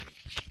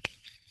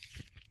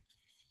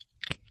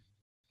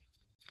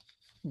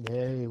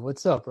Hey,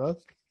 what's up, bro?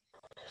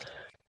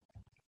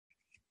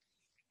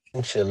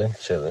 I'm chilling.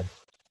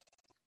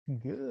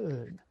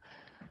 Good.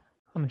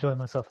 I'm enjoying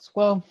myself as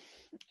well,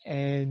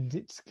 and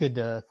it's good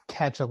to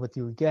catch up with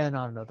you again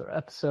on another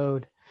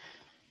episode.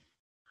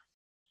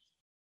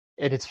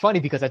 And it's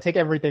funny because I take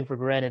everything for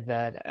granted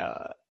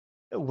that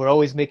we're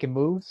always making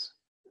moves,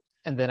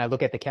 and then I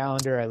look at the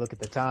calendar, I look at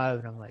the time,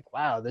 and I'm like,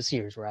 wow, this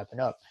year's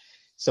wrapping up.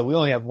 So we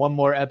only have one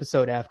more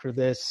episode after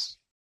this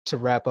to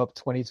wrap up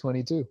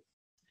 2022.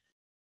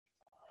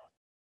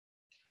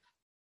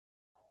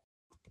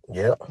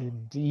 Yep.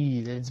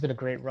 Indeed, it's been a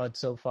great run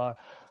so far.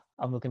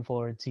 I'm looking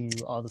forward to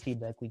all the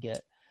feedback we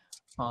get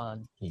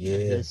on Yeah.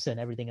 this and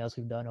everything else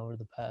we've done over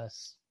the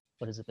past,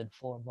 what has it been,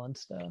 4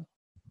 months now?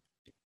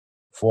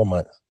 4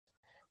 months.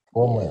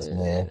 4 months, Yeah,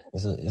 man.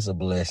 It's a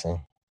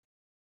blessing.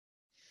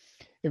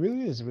 it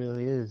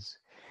really is.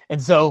 And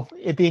so,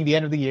 it being the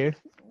end of the year,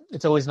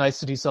 it's always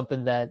nice to do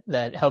something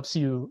that helps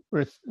you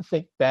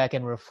think back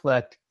and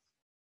reflect.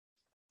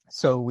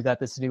 So we got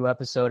this new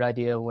episode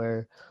idea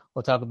where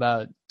we'll talk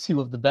about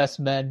two of the best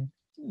men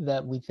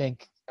that we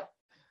think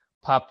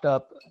popped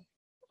up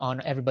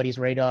on everybody's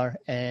radar,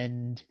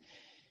 and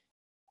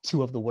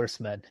two of the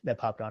worst men that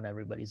popped on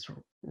everybody's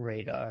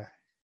radar.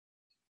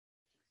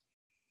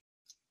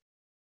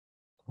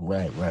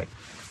 Right.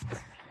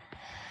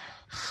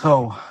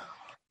 So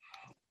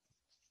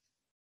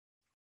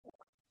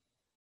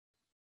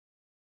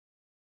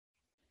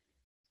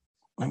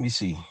let me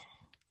see.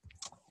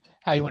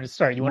 How you want to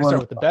start? You You want to start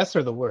want with the best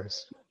or the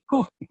worst?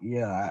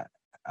 Yeah.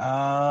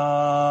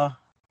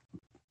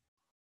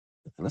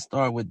 Let's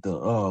start with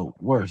the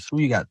worst. Who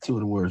you got? Two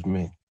of the worst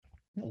men.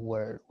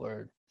 Word.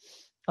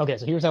 Okay,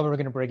 so here's how we're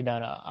gonna break it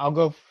down. I'll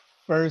go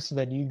first,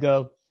 then you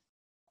go,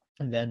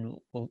 and then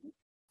we'll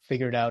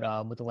figure it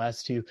out with the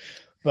last two.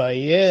 But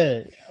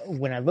yeah,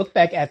 when I look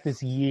back at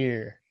this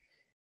year,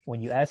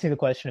 when you asked me the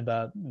question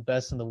about the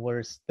best and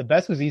the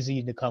best was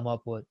easy to come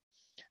up with.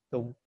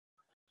 The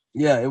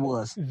Yeah, it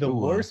was. the It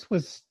was. worst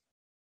was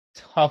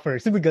tougher,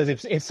 simply because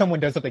if someone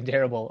does something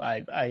terrible,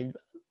 I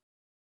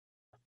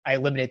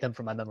eliminate them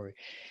from my memory.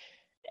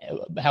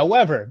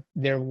 However,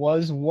 there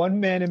was one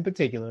man in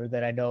particular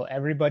that I know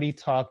everybody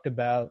talked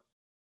about,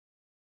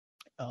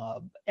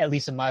 at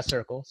least in my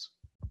circles,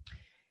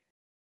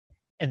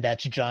 and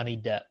that's Johnny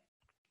Depp.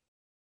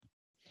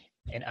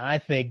 And I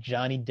think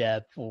Johnny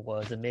Depp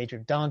was a major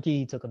donkey.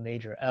 He took a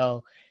major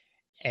L.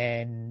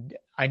 And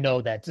I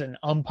know that's an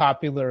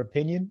unpopular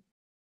opinion,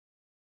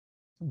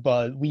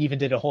 but we even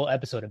did a whole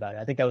episode about it.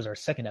 I think that was our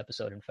second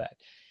episode, in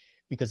fact,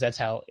 because that's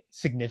how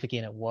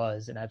significant it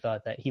was. And I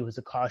thought that he was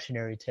a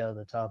cautionary tale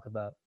to talk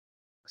about.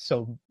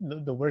 So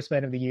the worst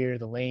man of the year,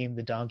 the lame,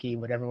 the donkey,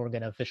 whatever we're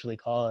going to officially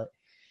call it,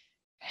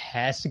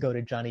 has to go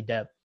to Johnny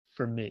Depp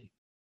for me.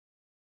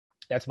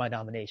 That's my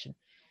nomination.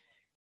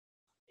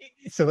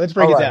 So let's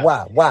break All it right.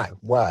 down.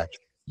 Why?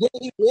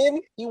 Didn't he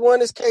win? He won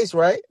his case,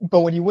 right?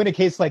 But when you win a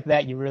case like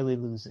that, you're really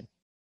losing.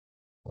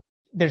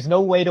 There's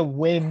no way to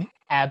win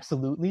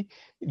absolutely.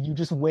 You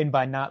just win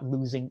by not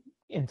losing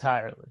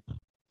entirely.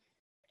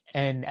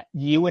 And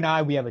you and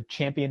I, we have a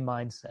champion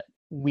mindset.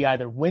 We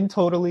either win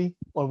totally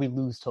or we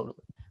lose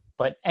totally.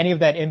 But any of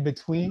that in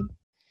between,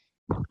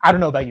 I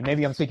don't know about you.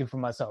 Maybe I'm speaking for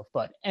myself,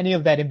 but any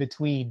of that in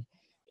between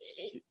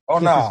Oh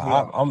no, pisses me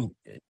off.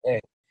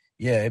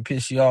 yeah, it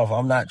pisses you off.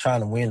 I'm not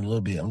trying to win a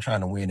little bit. I'm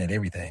trying to win at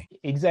everything.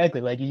 Exactly.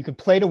 Like you can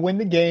play to win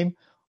the game,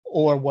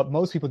 or what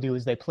most people do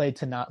is they play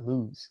to not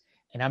lose.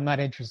 And I'm not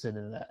interested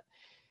in that.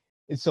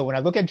 And so when I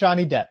look at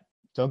Johnny Depp,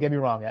 don't get me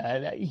wrong,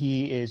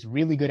 he is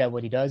really good at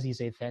what he does.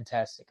 He's a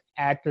fantastic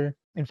actor.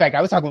 In fact,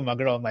 I was talking with my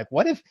girl. I'm like,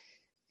 what if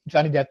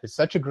Johnny Depp is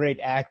such a great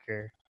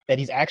actor that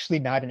he's actually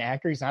not an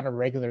actor? He's not a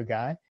regular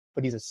guy,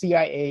 but he's a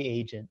CIA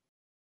agent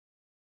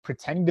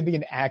pretending to be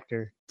an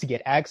actor to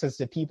get access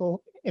to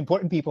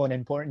important people, and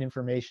important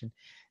information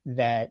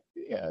that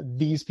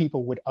these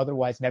people would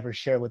otherwise never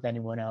share with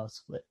anyone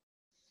else.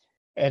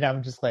 And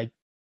I'm just like,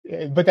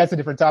 but that's a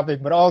different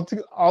topic. But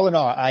all in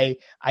all, I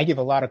give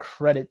a lot of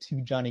credit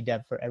to Johnny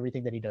Depp for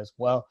everything that he does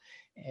well,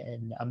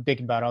 and I'm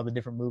thinking about all the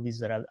different movies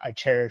that I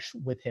cherish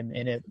with him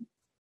in it.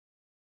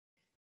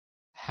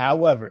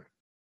 However,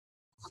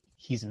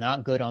 he's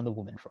not good on the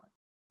woman front,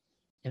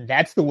 and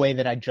that's the way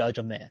that I judge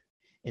a man: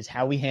 is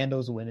how he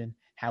handles women,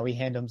 how he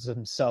handles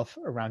himself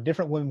around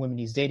different women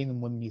he's dating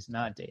and women he's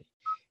not dating.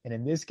 And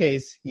in this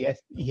case, he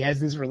has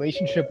this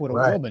relationship with a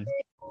Right. woman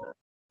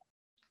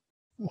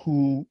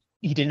who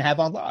he didn't have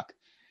on lock.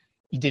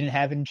 He didn't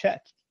have in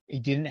check. He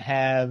didn't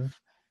have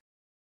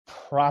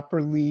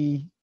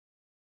properly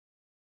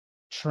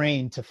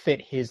trained to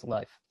fit his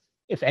life.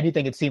 If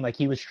anything, it seemed like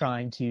he was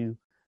trying to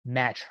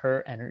match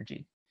her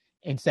energy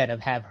instead of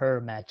have her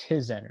match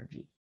his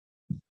energy.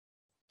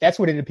 That's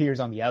what it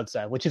appears on the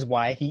outside, which is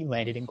why he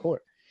landed in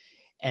court.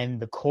 And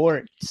the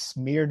court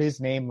smeared his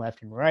name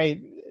left and right.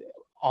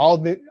 All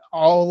of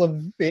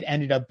it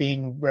ended up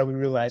being where we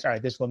realized, all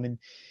right, this woman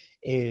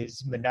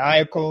is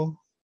maniacal.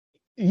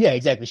 Yeah,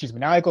 exactly. She's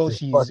maniacal. It's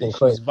fucking She's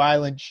crazy.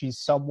 violent. She's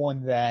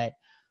someone that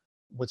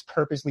was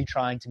purposely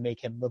trying to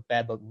make him look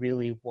bad, but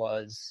really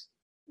was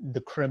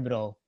the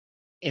criminal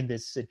in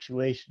this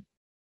situation.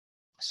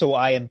 So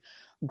I am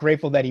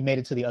grateful that he made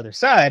it to the other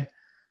side,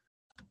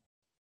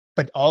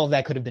 but all of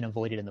that could have been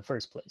avoided in the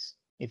first place.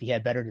 If he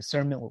had better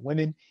discernment with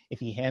women, if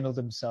he handled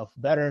himself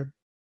better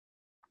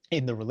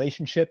in the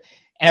relationship,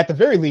 and at the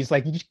very least,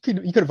 like, you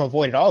could have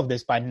avoided all of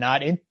this by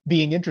not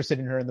being interested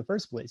in her in the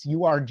first place.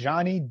 You are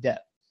Johnny Depp.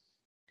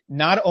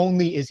 Not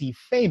only is he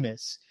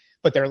famous,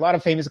 but there are a lot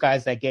of famous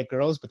guys that get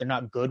girls, but they're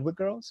not good with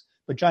girls.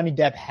 But Johnny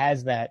Depp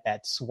has that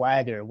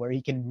swagger where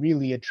he can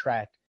really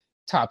attract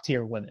top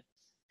tier women.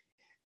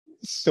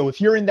 So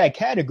if you're in that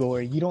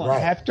category, you don't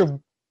have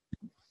to.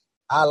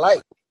 I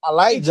like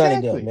exactly.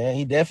 Johnny Depp, man.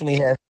 He definitely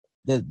has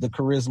the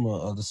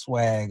charisma or the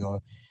swag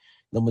or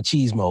the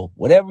machismo,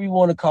 whatever you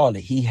want to call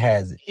it. He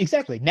has it.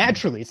 Exactly.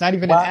 Naturally. It's not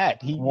even an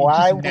act. He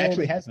just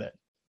naturally has that.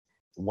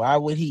 Why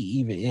would he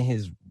even in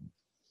his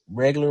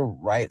regular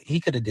he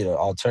could have did an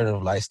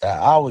alternative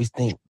lifestyle. I always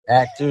think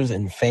actors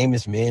and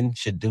famous men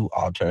should do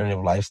alternative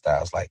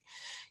lifestyles, like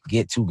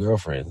get 2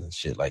 girlfriends and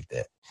shit like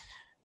that.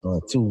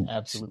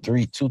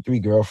 Three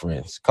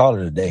girlfriends. Call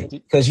it a day.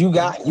 Because you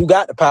got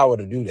the power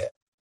to do that.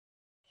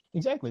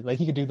 Exactly. Like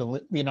he could do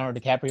the Leonardo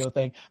DiCaprio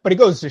thing. But it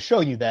goes to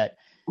show you that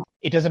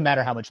it doesn't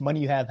matter how much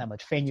money you have, how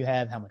much fame you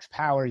have, how much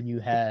power you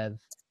have.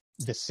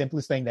 The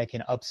simplest thing that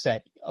can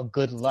upset a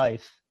good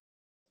life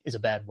is a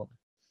bad woman.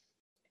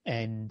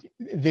 And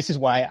this is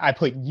why I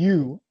put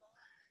you.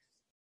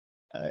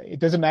 It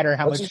doesn't matter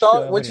how much.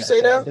 What you say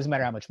now? It doesn't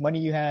matter how much money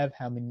you have,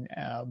 how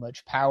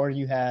much power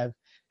you have,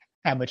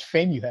 how much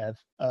fame you have.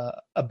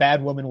 A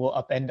bad woman will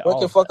upend all.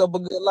 What can fuck up a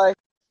good life?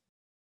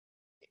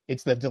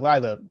 It's the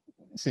Delilah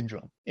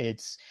syndrome.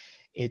 It's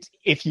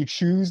if you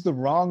choose the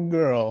wrong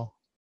girl,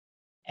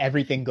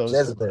 everything goes.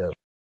 Jezebel.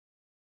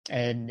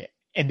 And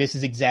this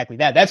is exactly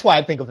that. That's why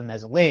I think of him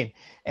as a lame.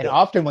 And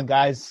often when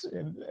guys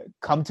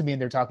come to me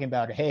and they're talking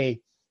about, hey,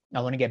 I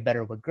want to get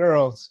better with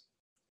girls,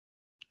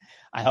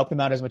 I help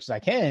them out as much as I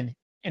can.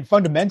 And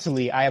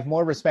fundamentally, I have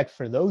more respect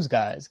for those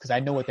guys because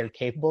I know what they're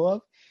capable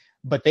of.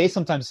 But they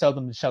sometimes sell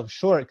themselves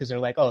short because they're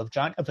like, oh,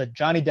 if a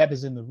Johnny Depp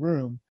is in the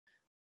room,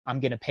 I'm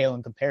going to pale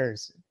in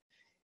comparison.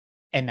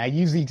 And I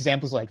use the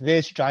examples like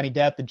this, Johnny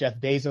Depp, the Jeff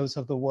Bezos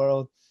of the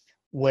world,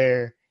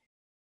 where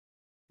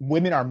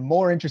women are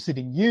more interested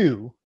in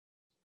you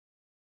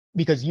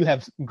because you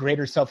have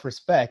greater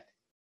self-respect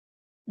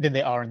than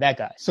they are in that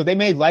guy. So they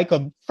may like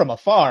him from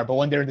afar, but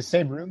when they're in the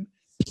same room.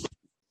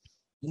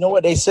 You know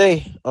what they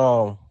say?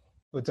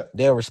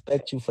 They'll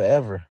respect you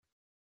forever.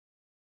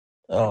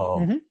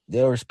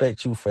 They'll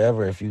respect you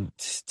forever if you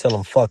tell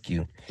them fuck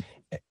you.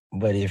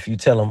 But if you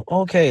tell them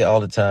okay all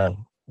the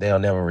time, they'll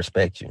never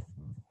respect you.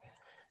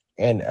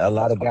 And a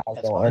lot of guys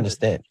don't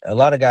understand. A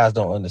lot of guys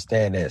don't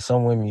understand that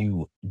some women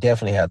you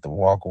definitely have to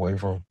walk away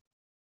from.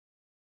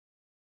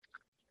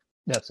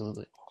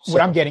 Absolutely. So,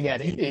 what I'm getting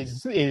at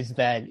is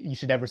that you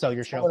should never sell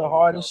your show. One of the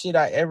hardest shit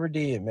I ever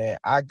did, man.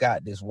 I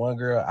got this one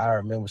girl. I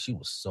remember she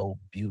was so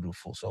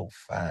beautiful, so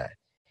fine,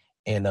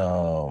 and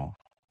I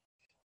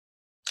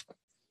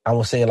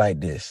will say it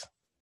like this: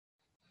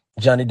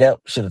 Johnny Depp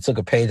should have took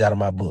a page out of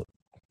my book.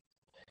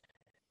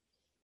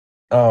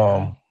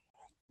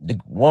 The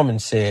woman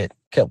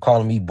kept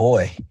calling me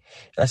boy.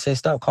 I said,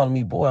 stop calling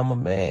me boy. I'm a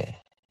man.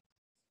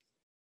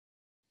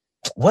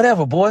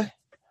 Whatever, boy.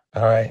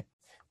 All right.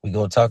 We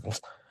go talking.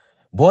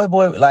 Boy,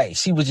 like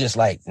she was just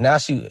like, now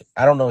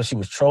I don't know if she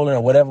was trolling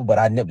or whatever, but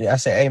I nipped it. I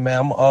said, hey man,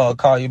 I'm gonna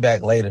call you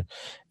back later.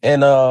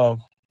 And I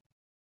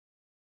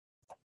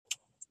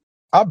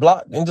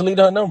blocked and deleted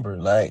her number,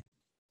 like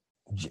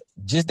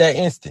just that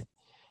instant.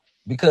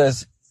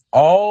 Because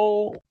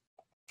all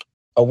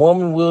a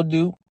woman will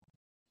do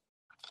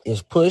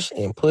is push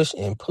and push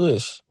and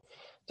push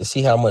to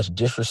see how much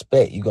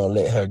disrespect you're gonna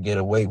let her get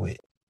away with.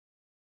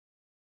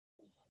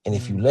 And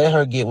if you let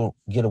her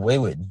get away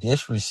with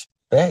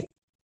disrespect,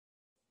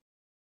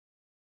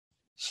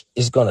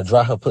 it's gonna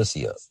dry her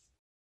pussy up.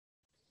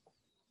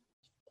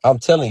 I'm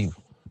telling you,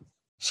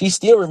 she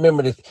still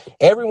remembers it.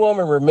 Every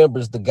woman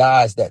remembers the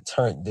guys that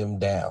turned them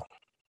down.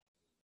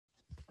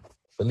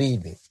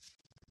 Believe me.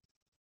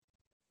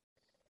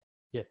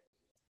 Yeah.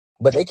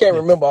 But they can't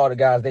remember all the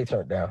guys they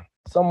turned down.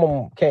 Some of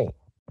them can't.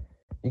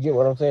 You get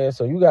what I'm saying?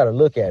 So you got to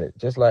look at it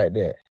just like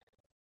that.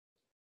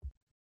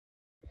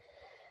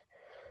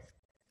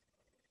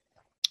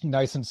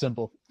 Nice and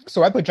simple.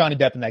 So I put Johnny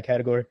Depp in that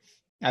category.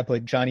 I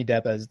put Johnny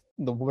Depp as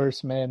the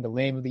worst man, the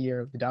lame of the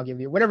year, the donkey of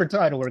the year, whatever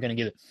title we're going to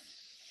give it.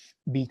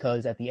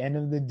 Because at the end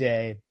of the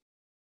day,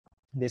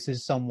 this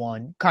is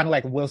someone kind of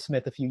like Will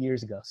Smith a few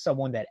years ago,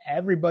 someone that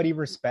everybody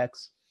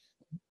respects,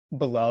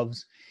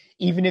 beloves.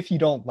 Even if you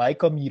don't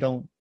like him, you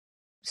don't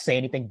say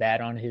anything bad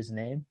on his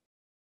name.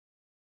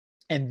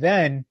 And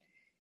then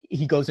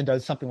he goes and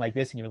does something like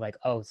this, and you're like,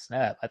 oh,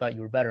 snap, I thought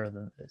you were better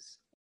than this.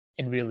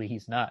 And really,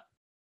 he's not.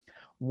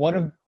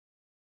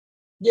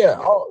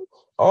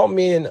 All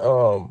men,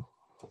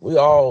 we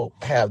all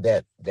have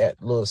that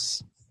little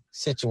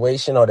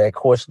situation or that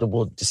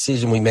questionable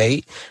decision we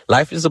made.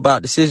 Life is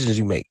about decisions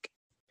you make.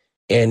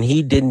 And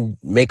he didn't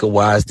make a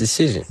wise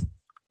decision.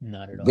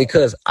 Not at all.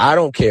 Because I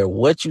don't care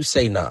what you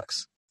say,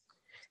 Knox.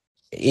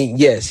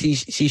 yes, she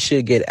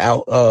should get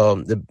out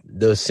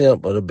the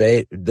simp or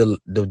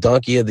the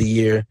donkey of the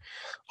year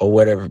or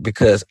whatever,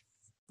 because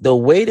the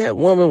way that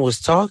woman was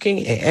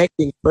talking and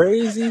acting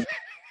crazy,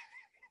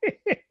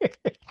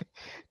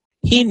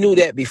 he knew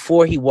that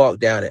before he walked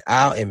down the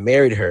aisle and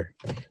married her.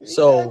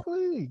 So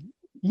Exactly.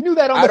 You knew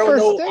that on I the don't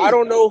first know. date. I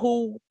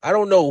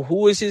don't know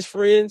who is his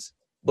friends,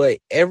 but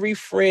every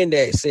friend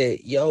that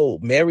said, "Yo,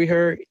 marry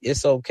her,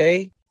 it's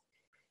okay,"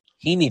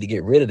 he need to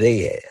get rid of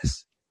their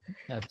ass.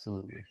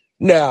 Absolutely.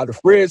 Now, the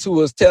friends who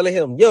was telling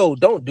him, "Yo,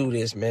 don't do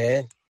this,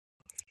 man."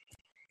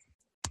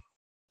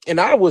 And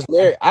I was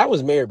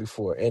married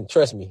before, and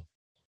trust me,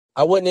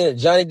 I wasn't in a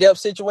Johnny Depp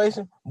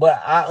situation,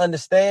 but I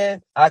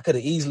understand I could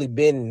have easily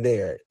been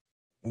there.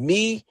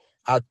 Me,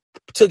 I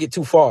took it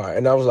too far,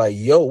 and I was like,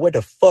 "Yo, what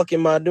the fuck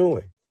am I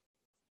doing?"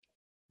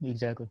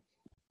 Exactly.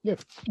 Yeah,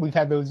 we've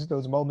had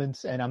those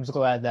moments, and I'm just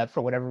glad that for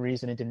whatever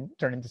reason it didn't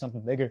turn into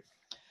something bigger.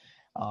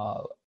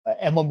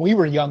 And when we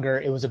were younger,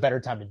 it was a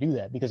better time to do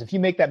that, because if you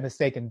make that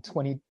mistake in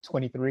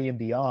 2023 and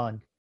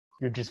beyond,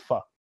 you're just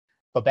fucked.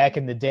 But back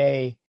in the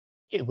day,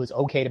 it was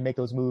okay to make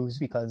those moves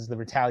because the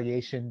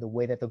retaliation, the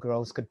way that the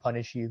girls could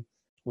punish you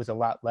was a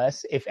lot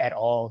less, if at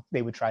all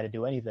they would try to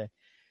do anything.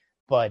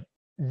 But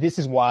this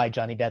is why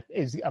Johnny Depp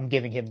I'm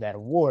giving him that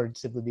award,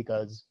 simply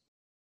because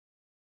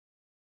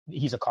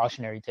he's a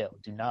cautionary tale.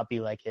 Do not be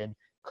like him.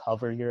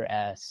 Cover your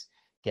ass.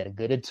 Get a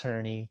good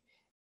attorney.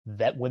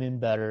 Vet women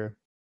better.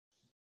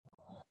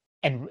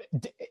 And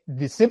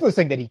the simplest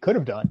thing that he could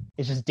have done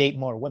is just date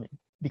more women.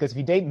 Because if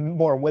you date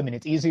more women,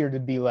 it's easier to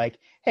be like,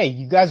 hey,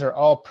 you guys are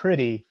all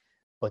pretty,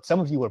 but some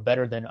of you are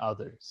better than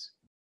others.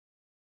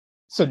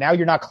 So now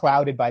you're not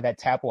clouded by that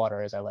tap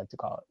water, as I like to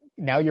call it.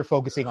 Now you're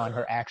focusing on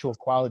her actual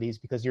qualities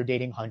because you're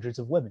dating hundreds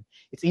of women.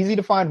 It's easy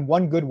to find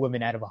one good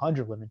woman out of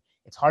 100 women.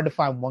 It's hard to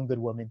find one good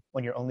woman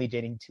when you're only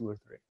dating 2 or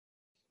 3.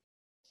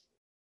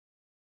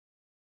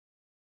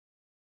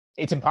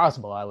 It's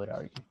impossible, I would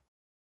argue.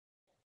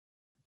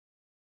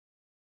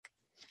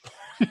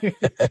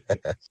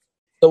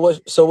 So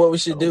what we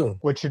should do?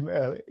 What do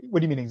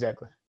you mean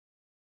exactly?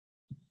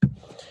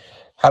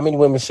 How many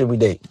women should we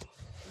date?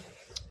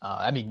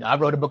 I mean, I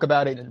wrote a book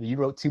about it, and you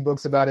wrote 2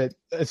 books about it.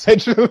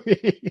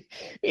 Essentially,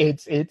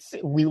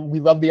 we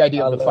love the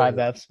idea of the 5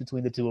 F's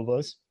between the 2 of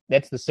us.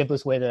 That's the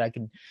simplest way that I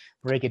can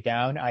break it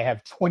down. I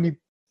have 20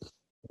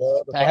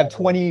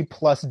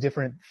 plus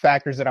different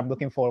factors that I'm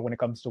looking for when it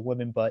comes to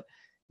women, but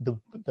the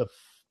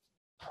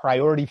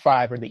priority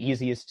 5 are the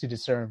easiest to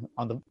discern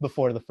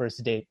before the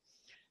first date.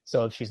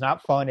 So if she's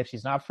not fun, if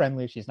she's not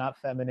friendly, if she's not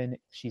feminine, if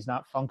she's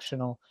not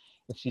functional,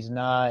 if she's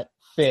not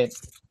fit.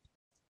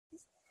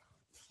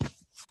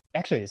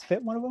 Actually, is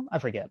fit one of them? I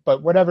forget.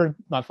 But whatever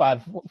my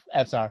 5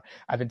 F's are,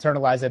 I've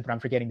internalized it, but I'm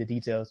forgetting the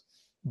details.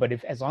 But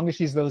as long as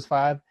she's those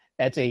 5,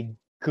 that's a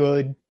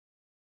good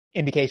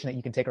indication that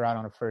you can take her out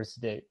on a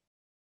first date.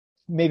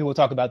 Maybe we'll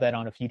talk about that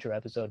on a future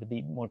episode to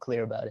be more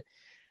clear about it.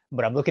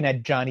 But I'm looking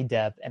at Johnny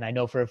Depp, and I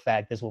know for a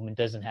fact this woman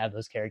doesn't have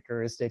those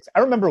characteristics. I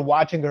remember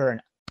watching her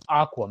in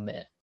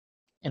Aquaman,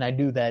 and I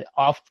knew that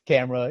off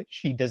camera,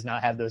 she does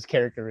not have those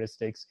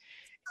characteristics.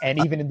 And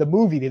even in the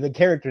movie, the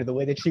character, the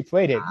way that she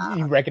played it,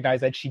 you recognize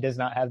that she does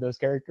not have those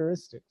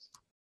characteristics.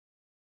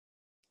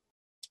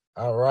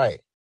 All right.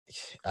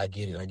 I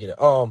get it.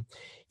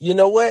 You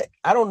know what?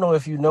 I don't know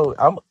if you know.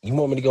 You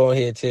want me to go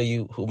ahead and tell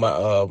you who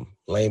my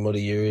lame of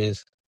the year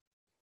is?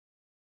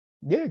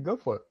 Yeah, go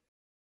for it.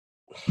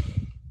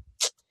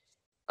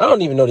 I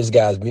don't even know this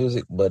guy's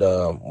music, but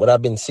what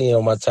I've been seeing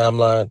on my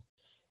timeline,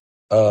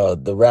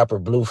 the rapper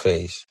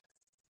Blueface.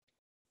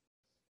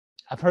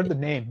 I've heard the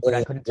name, but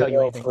I couldn't tell you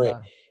anything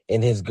about him.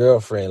 And his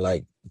girlfriend,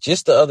 like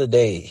just the other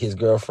day, his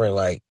girlfriend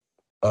like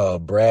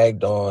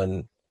bragged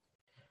on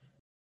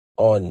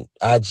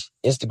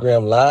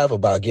Instagram Live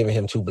about giving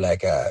him 2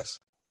 black eyes.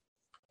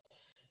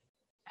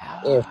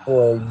 And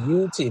for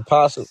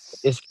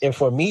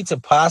me to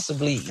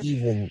possibly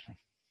even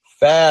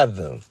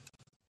fathom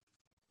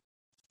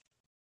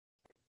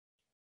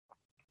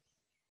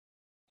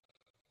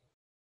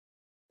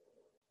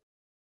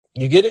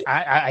you get it?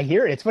 I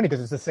hear it. It's funny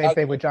because it's the same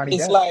thing with Johnny Depp.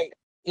 It's like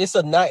it's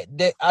a night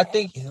that I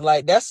think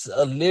like that's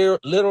a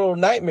literal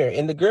nightmare.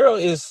 And the girl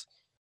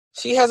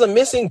she has a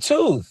missing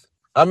tooth.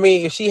 I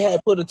mean, if she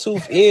had put a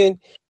tooth in,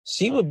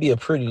 she would be a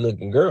pretty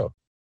looking girl.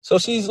 So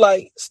she's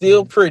like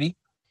still pretty,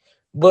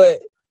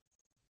 but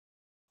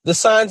the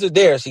signs are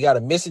there. She got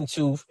a missing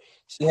tooth.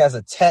 She has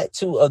a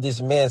tattoo of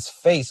this man's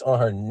face on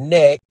her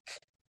neck.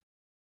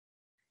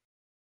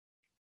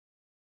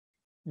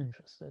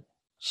 Interesting.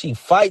 She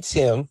fights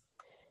him.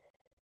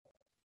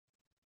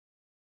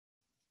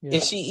 Yeah.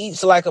 And she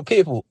eats like a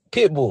pit bull.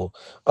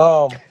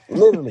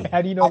 Literally.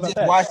 How do you know about that?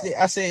 I just watched it.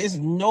 I said, "There's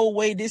no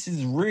way this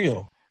is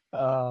real."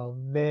 Oh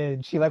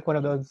man, she like one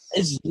of those.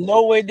 There's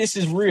no way this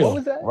is real. What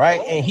was that? Right?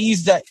 Oh. And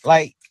he's that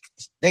like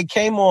they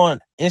came on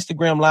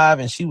Instagram Live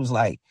and she was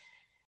like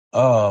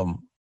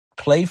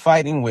play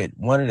fighting with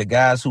one of the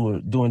guys who were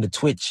doing the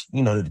Twitch,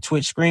 the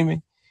Twitch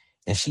screaming,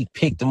 and she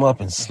picked him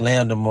up and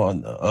slammed him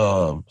on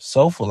the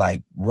sofa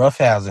like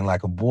roughhousing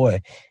like a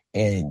boy,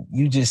 and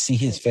you just see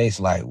his face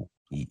like,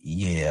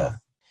 Yeah,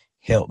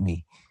 help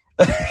me.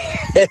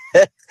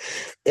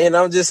 And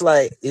I'm just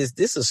like, is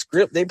this a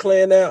script they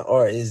playing out,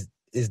 or is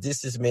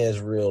this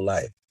man's real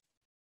life?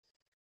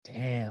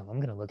 Damn, I'm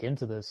gonna look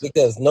into this.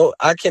 Because no,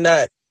 I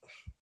cannot.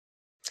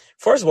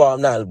 First of all,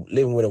 I'm not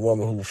living with a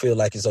woman who feel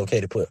like it's okay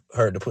to put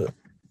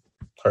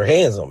her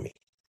hands on me.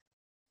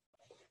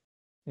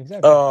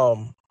 Exactly.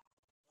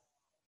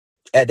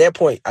 At that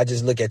point, I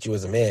just look at you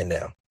as a man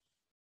now.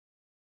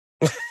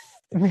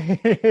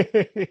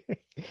 It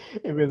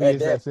really At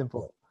is that that simple.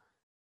 point.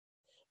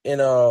 And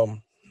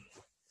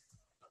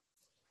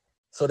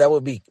so that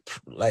would be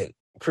like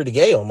pretty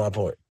gay on my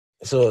part.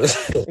 So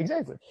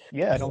Exactly.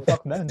 Yeah, I don't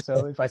fuck men,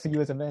 so if I see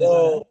you as a man, it's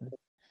not happening.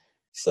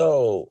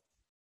 So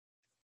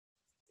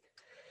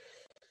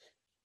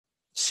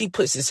she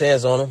puts his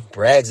hands on him,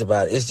 brags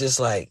about it. It's just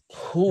like,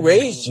 who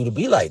raised you to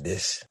be like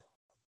this?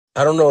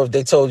 I don't know if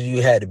they told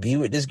you had to be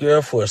with this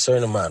girl for a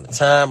certain amount of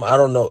time. I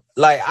don't know.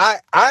 Like, I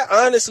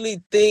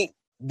honestly think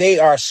they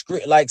are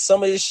script. Like,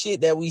 some of this shit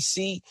that we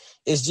see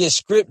is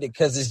just scripted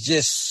because it's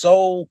just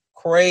so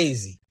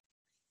crazy.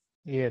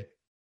 Yeah.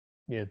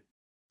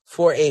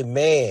 For a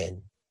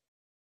man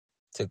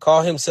to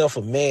call himself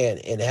a man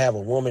and have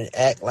a woman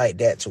act like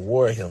that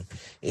toward him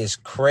is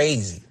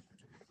crazy.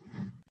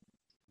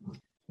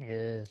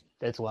 Yeah,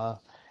 that's wild.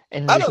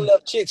 And I don't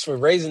love chicks for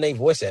raising their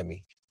voice at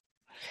me.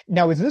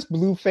 now, is this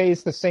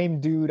Blueface the same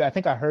dude? I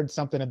think I heard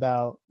something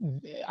about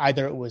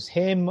either it was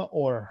him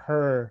or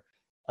her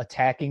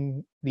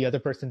attacking the other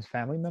person's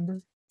family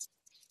member.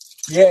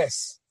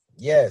 Yes.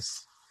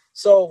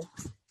 So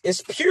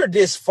it's pure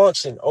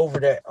dysfunction over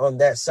there on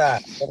that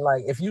side. And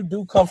like, if you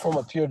do come from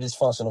a pure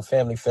dysfunctional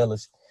family,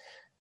 fellas,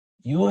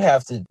 you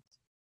have to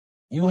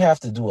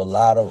do a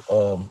lot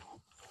of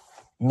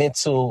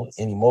mental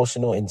and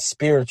emotional and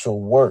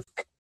spiritual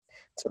work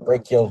to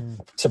break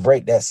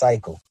that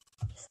cycle.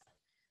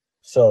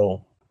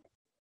 So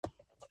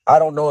I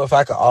don't know if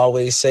I could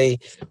always say,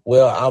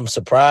 well, I'm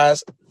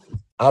surprised.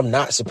 I'm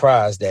not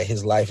surprised that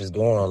his life is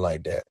going on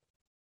like that.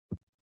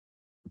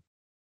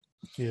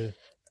 Yeah.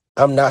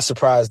 I'm not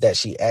surprised that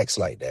she acts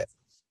like that.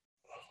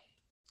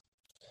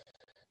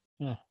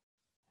 Yeah.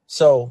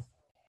 So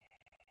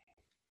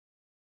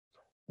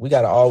we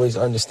got to always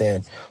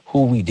understand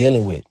who we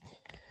dealing with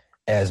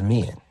as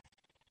men.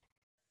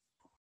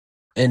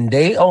 And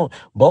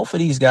both of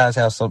these guys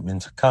have something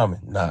in common,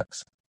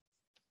 Knox.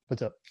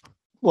 What's up?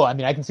 Well, I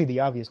mean, I can see the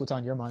obvious. What's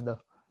on your mind, though?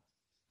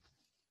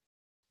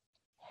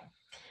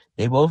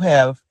 They both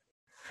have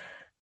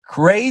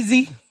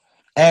crazy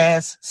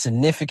ass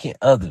significant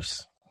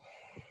others.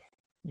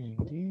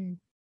 Indeed.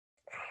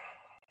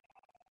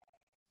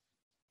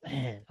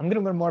 Man, I'm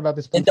gonna learn more about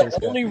this. And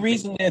the only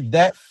reason they're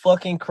that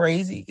fucking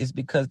crazy is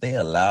because they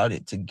allowed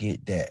it to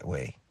get that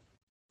way.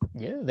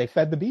 Yeah, they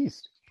fed the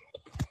beast.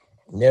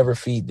 Never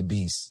feed the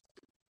beast.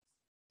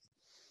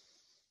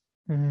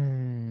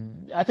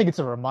 I think it's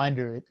a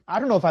reminder. I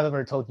don't know if I've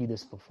ever told you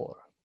this before,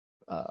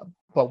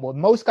 but when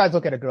most guys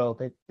look at a girl,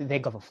 they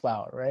think of a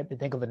flower, right? They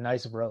think of a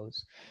nice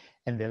rose,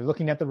 and they're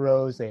looking at the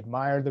rose, they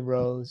admire the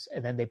rose,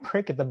 and then they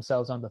prick at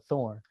themselves on the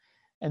thorn,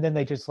 and then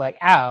they just like,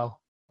 ow,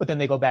 but then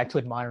they go back to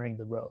admiring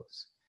the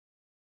rose.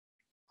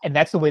 And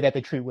that's the way that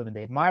they treat women.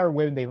 They admire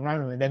women,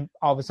 and then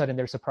all of a sudden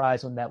they're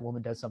surprised when that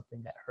woman does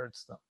something that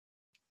hurts them.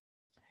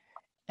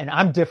 And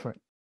I'm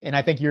different, and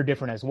I think you're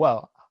different as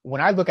well. When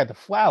I look at the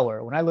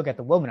flower, when I look at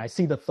the woman, I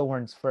see the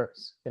thorns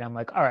first. And I'm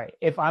like, all right,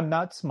 if I'm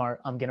not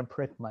smart, I'm going to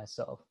prick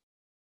myself.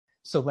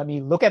 So let me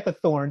look at the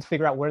thorns,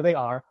 figure out where they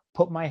are,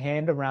 put my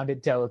hand around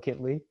it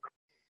delicately,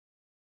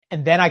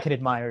 and then I can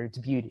admire its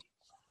beauty.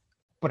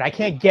 But I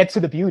can't get to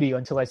the beauty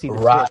until I see the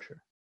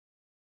scripture.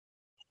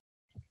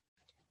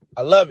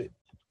 I love it.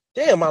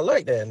 Damn, I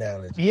like that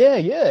analogy. Yeah.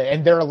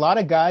 And there are a lot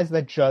of guys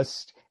that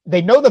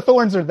they know the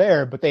thorns are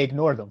there, but they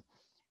ignore them.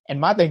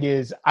 And my thing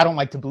is, I don't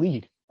like to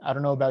bleed. I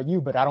don't know about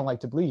you, but I don't like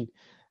to bleed.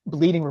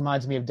 Bleeding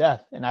reminds me of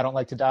death, and I don't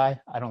like to die.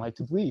 I don't like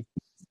to bleed.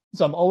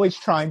 So I'm always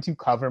trying to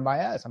cover my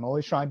ass. I'm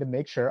always trying to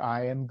make sure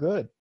I am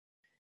good.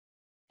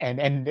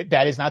 And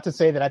that is not to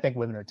say that I think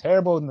women are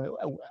terrible,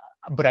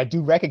 but I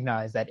do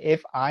recognize that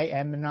if I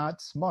am not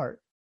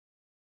smart,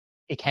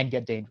 it can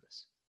get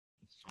dangerous.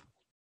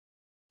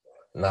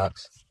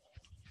 Knox.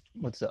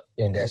 What's up?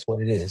 And that's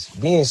what it is.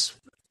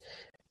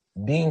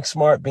 Being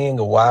smart, being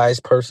a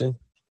wise person.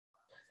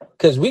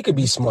 Because we could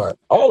be smart.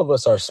 All of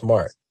us are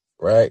smart,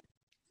 right?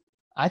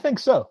 I think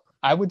so.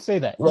 I would say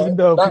that, right. Even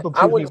though people prove me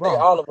wrong. I wouldn't say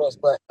all of us,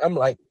 but I'm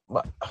like,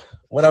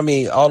 what I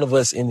mean, all of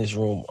us in this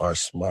room are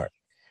smart.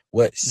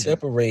 What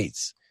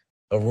separates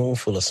a room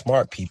full of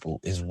smart people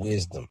is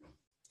wisdom.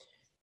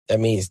 That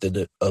means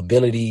the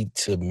ability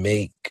to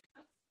make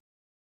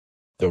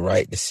the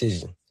right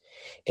decision.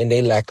 And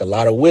they lack a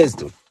lot of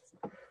wisdom.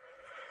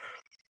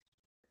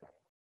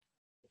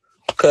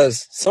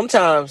 Because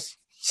sometimes,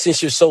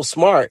 since you're so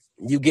smart,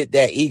 you get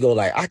that ego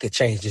like, I could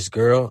change this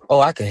girl. Oh,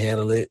 I can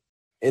handle it.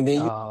 And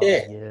then you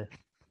can't. Yeah.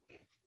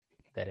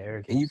 That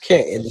arrogance. And you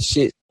can't.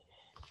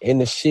 And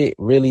the shit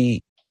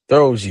really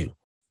throws you.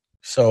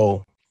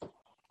 So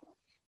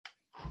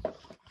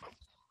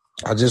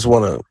I just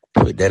want to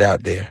Put that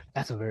out there.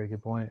 That's a very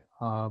good point.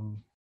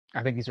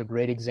 I think these are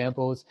great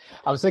examples.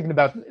 I was thinking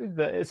about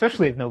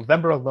especially in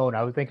November alone.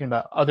 I was thinking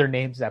about other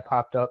names that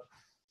popped up.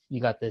 You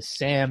got this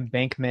Sam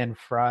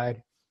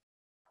Bankman-Fried.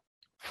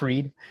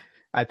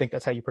 I think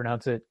that's how you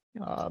pronounce it.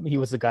 He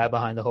was the guy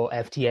behind the whole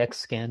FTX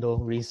scandal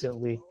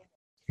recently.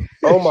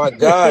 Oh my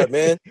God,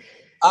 man!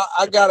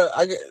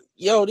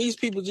 These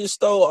people just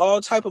stole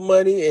all type of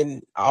money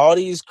and all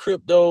these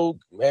crypto.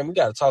 Man, we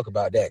got to talk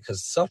about that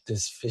because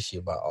something's fishy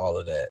about all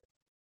of that.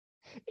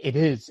 It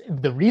is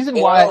the reason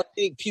and why I don't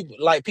think people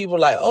like,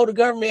 oh, the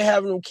government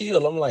having them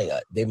killed. I'm like,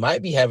 they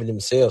might be having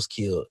themselves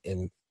killed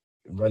and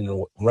running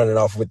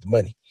off with the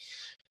money,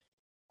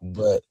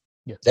 but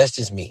that's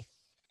just me.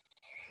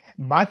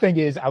 My thing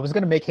is, I was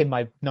gonna make him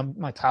my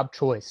top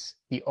choice.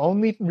 The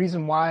only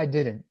reason why I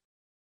didn't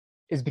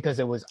is because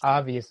it was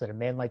obvious that a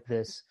man like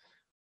this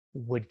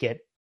would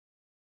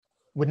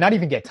not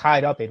even get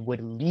tied up. It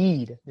would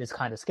lead this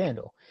kind of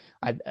scandal.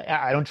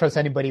 I don't trust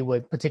anybody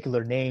with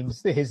particular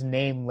names. His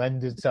name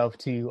lends itself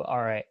to,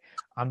 all right,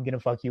 I'm going to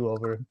fuck you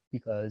over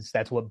because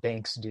that's what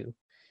banks do.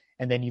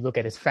 And then you look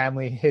at his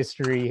family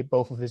history.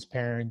 Both of his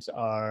parents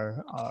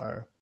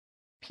are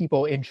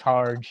people in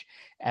charge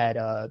at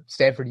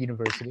Stanford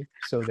University.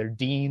 So they're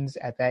deans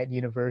at that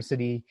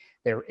university.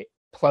 They're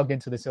plugged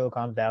into the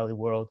Silicon Valley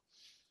world.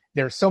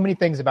 There are so many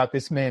things about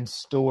this man's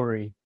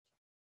story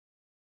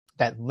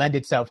that lend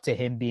itself to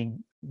him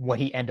being what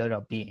he ended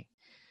up being.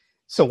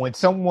 So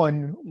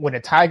when a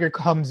tiger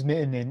comes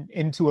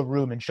into a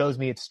room and shows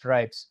me its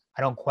stripes,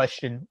 I don't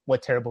question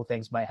what terrible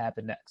things might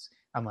happen next.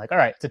 I'm like, all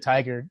right, it's a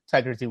tiger.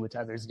 Tigers do what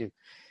tigers do.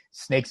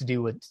 Snakes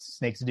do what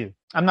snakes do.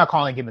 I'm not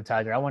calling him a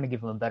tiger. I want to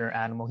give him a better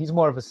animal. He's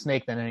more of a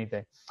snake than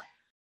anything.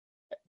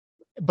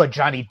 But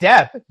Johnny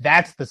Depp,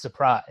 that's the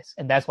surprise.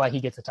 And that's why he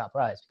gets a top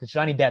prize, because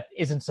Johnny Depp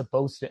isn't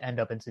supposed to end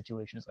up in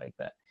situations like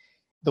that.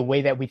 The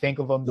way that we think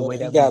of him, the way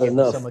that we give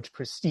him so much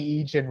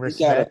prestige and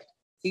respect.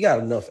 He got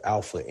enough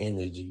alpha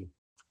energy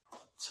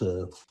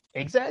to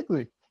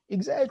Exactly. You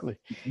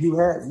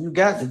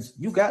got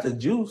the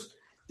juice.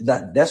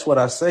 That's what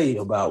I say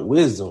about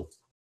wisdom.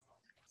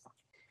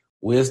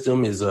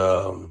 Wisdom is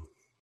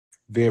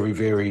very,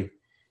 very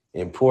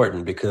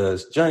important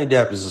because Johnny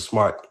Depp is a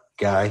smart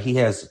guy. He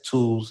has the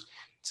tools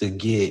to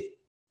get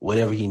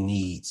whatever he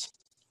needs,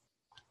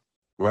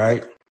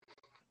 right?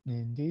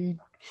 Indeed.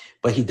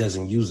 But he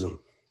doesn't use them.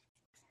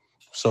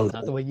 So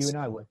not the way you and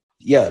I would.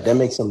 Yeah, that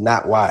makes him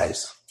not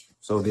wise.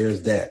 So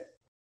there's that.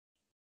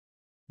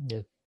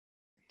 Yeah.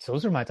 So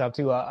those are my top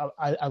two.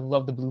 I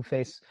love the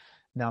Blueface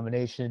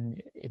nomination.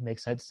 It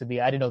makes sense to me.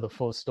 I didn't know the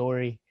full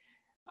story.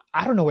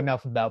 I don't know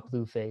enough about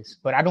Blueface,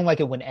 but I don't like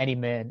it when any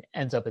man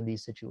ends up in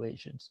these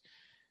situations.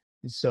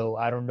 So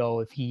I don't know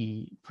if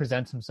he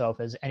presents himself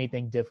as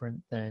anything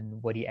different than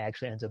what he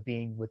actually ends up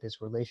being with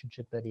this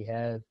relationship that he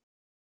had.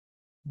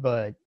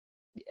 But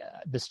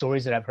the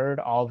stories that I've heard,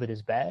 all of it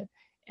is bad,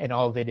 and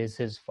all of it is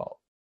his fault.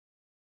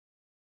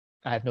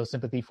 I have no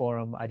sympathy for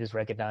him. I just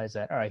recognize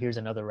that, all right, here's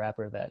another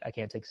rapper that I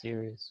can't take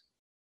serious.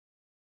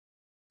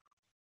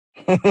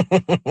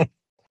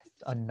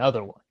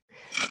 Another one.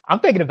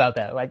 I'm thinking about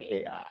that. Like,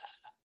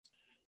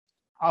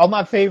 all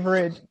my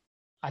favorite,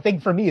 I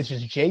think for me, it's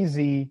just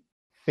Jay-Z,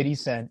 50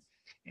 Cent,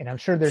 and I'm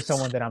sure there's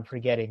someone that I'm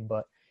forgetting,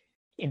 but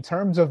in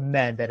terms of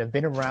men that have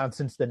been around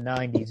since the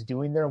 90s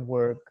doing their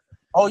work.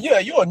 Oh yeah,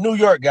 you're a New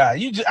York guy.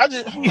 I'm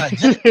like,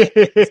 what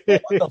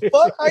the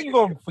fuck? How you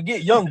gonna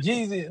forget Young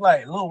Jeezy,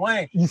 like Lil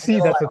Wayne? You see,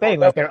 that's the thing.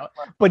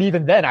 But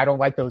even then, I don't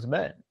like those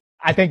men.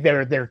 I think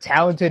they're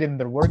talented in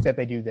the work that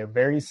they do. They're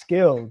very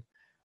skilled,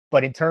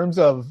 but in terms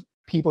of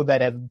people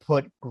that have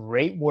put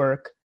great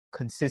work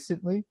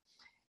consistently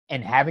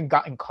and haven't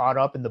gotten caught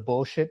up in the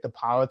bullshit, the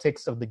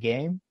politics of the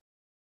game,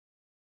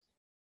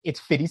 it's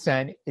 50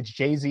 Cent, it's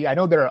Jay-Z. I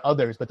know there are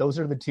others, but those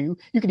are the two.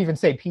 You could even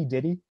say P.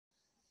 Diddy.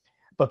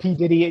 But P.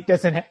 Diddy, it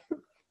doesn't have...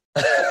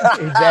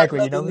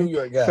 Exactly, you know. New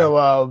York guy.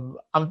 So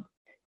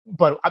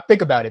but I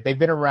think about it. They've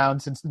been around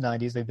since the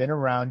 90s. They've been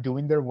around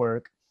doing their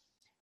work.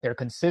 They're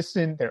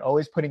consistent. They're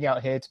always putting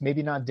out hits.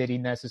 Maybe not Diddy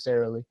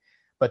necessarily,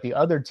 but the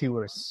other two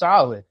are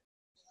solid.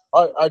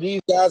 Are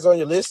these guys on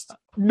your list?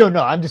 No.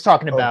 I'm just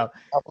talking about.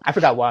 I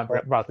forgot why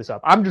I brought this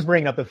up. I'm just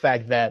bringing up the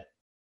fact that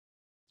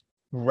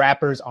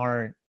rappers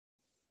aren't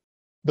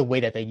the way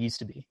that they used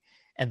to be.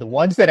 And the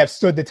ones that have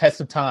stood the test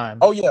of time,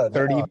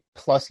 30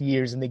 plus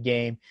years in the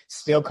game,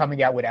 still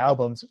coming out with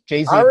albums,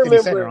 Jay-Z and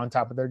 50 Cent are on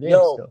top of their game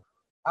still.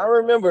 I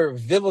remember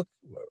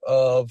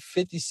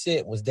 50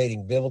 Cent was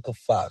dating Vivica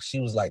Fox.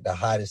 She was like the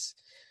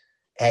hottest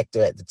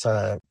actor at the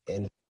time.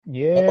 And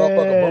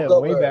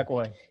way back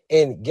when.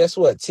 And guess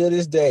what? Till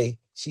this day,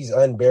 she's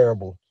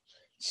unbearable.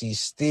 She's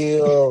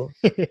still,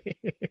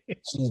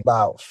 she's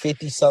about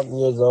 50-something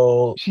years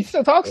old. She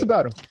still talks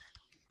about him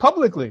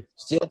publicly.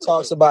 Still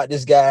talks about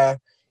this guy.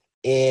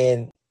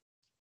 And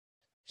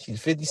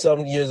she's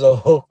 50-something years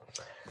old,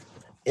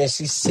 and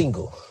she's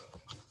single.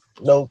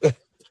 No,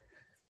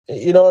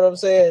 you know what I'm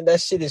saying? That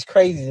shit is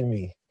crazy to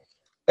me.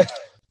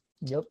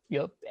 Yep.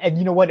 And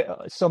you know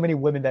what? So many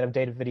women that have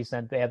dated 50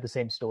 Cent, they have the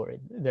same story.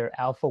 They're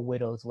alpha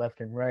widows left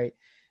and right.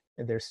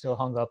 they're still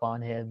hung up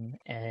on him,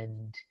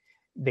 and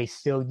they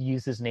still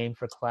use his name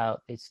for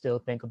clout. They still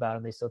think about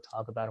him. They still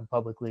talk about him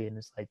publicly. And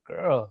it's like,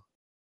 girl,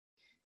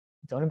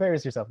 don't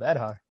embarrass yourself that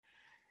hard.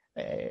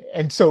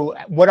 And so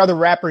what other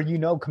rapper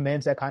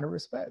commands that kind of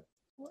respect?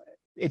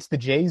 It's the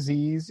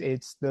Jay-Z's,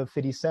 it's the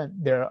 50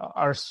 Cent. There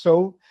are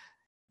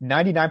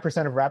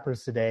 99% of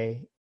rappers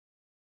today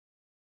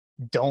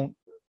don't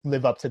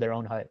live up to their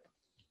own hype.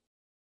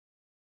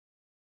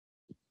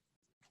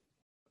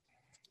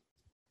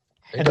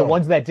 And the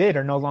ones that did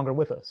are no longer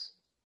with us.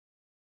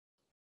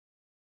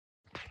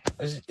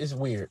 It's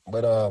weird,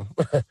 but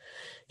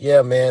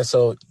yeah, man.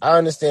 So I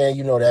understand,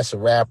 that's a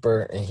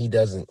rapper and he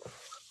doesn't.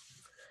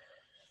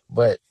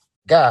 But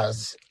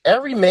guys,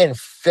 every man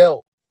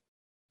felt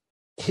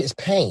his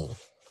pain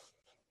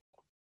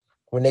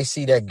when they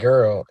see that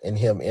girl and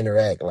him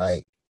interact.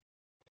 Like,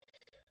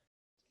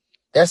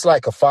 that's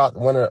like a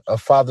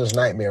father's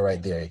nightmare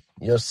right there.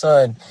 Your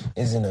son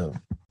is in a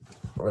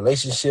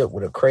relationship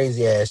with a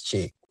crazy ass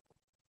chick.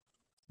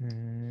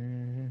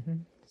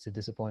 Mm-hmm. It's a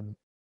disappointment.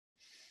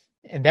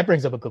 And that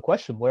brings up a good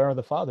question. Where are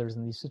the fathers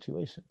in these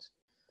situations?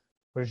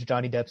 Where's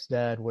Johnny Depp's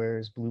dad?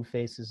 Where's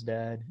Blueface's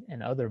dad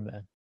and other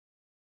men?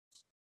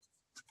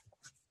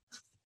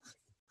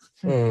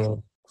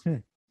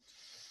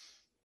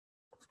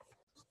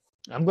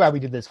 I'm glad we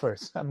did this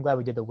first. I'm glad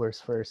we did the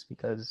worst first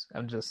because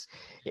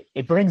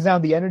it brings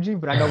down the energy,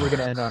 but I know we're going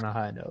to end on a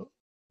high note.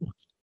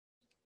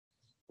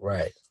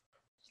 Right.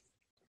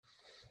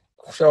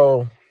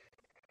 So,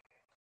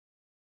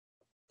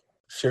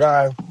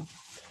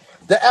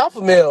 the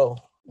alpha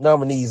male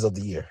nominees of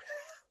the year.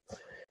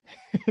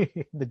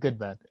 The good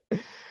men.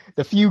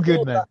 The few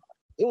good men.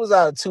 It was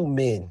out of 2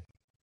 men.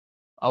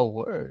 Oh,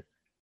 word.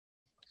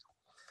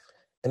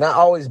 And I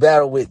always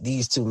battle with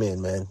these 2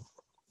 men, man.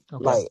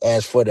 Okay. Like,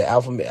 as for the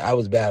alpha male, I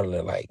was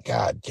battling like,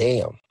 God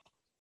damn.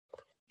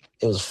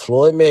 It was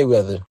Floyd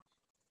Mayweather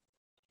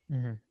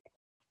and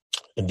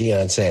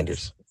Deion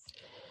Sanders.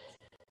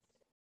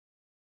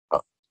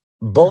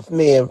 Both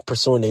men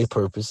pursuing their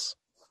purpose.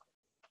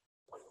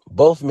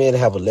 Both men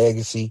have a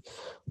legacy.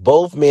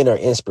 Both men are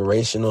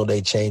inspirational.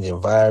 They change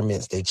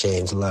environments. They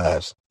change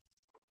lives.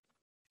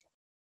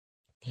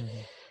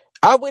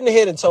 I went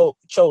ahead and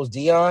chose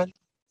Deion.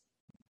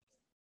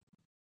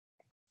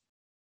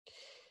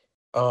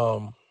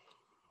 I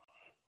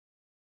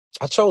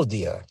chose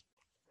Deion.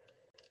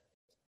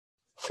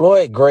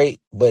 Floyd, great,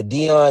 but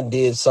Deion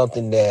did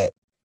something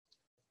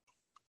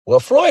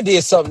Floyd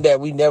did something that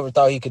we never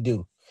thought he could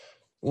do.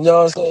 You know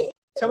what I'm saying?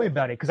 Tell me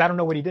about it, because I don't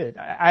know what he did.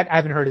 I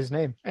haven't heard his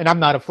name, and I'm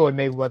not a Floyd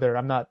Mayweather.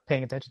 I'm not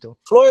paying attention to him.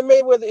 Floyd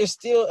Mayweather is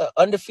still an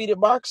undefeated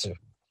boxer.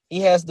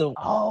 He has the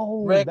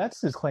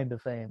that's his claim to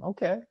fame.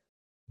 Okay.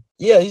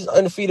 Yeah, he's an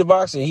undefeated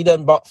boxer. He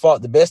done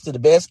fought the best of the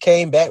best,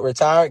 came back,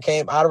 retired,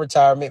 came out of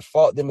retirement,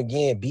 fought them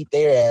again, beat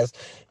their ass.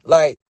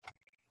 Like,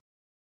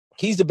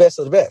 he's the best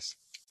of the best.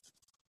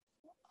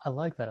 I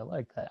like that.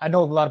 I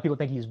know a lot of people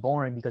think he's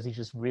boring because he's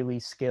just really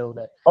skilled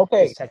at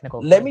his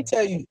technical. Let me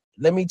tell you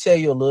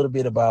a little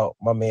bit about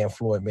my man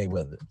Floyd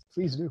Mayweather.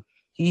 Please do.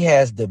 He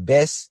has the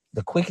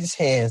quickest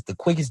hands, the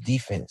quickest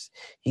defense.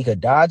 He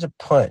could dodge a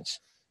punch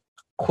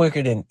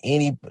quicker than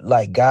any.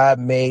 Like, God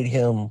made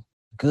him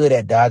good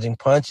at dodging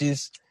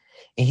punches,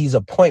 and he's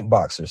a point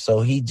boxer.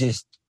 So he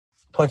just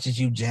punches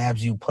you,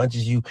 jabs you,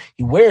 punches you.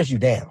 He wears you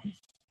down.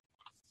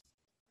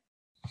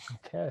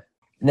 Okay.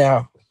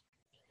 Now,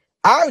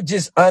 I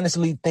just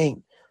honestly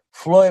think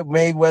Floyd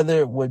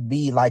Mayweather would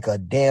be like a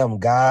damn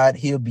god.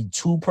 He'll be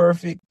too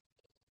perfect.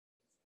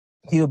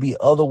 He'll be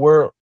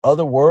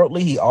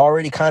otherworldly. He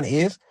already kind of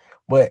is,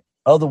 but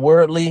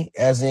otherworldly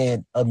as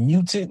in a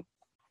mutant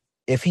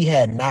if he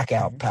had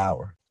knockout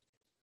power.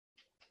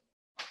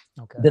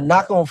 Okay. The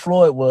knock on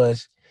Floyd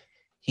was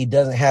he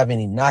doesn't have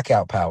any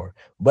knockout power.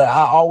 But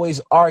I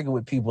always argue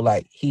with people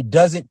like, he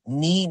doesn't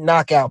need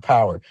knockout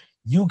power.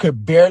 You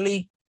could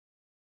barely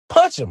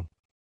punch him.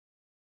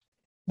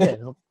 Yeah,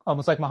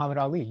 almost like Muhammad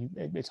Ali.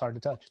 It's hard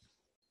to touch.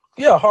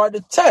 Yeah, hard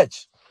to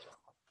touch.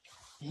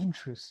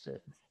 Interesting.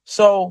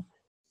 So,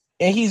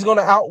 and he's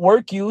gonna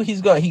outwork you.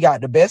 He got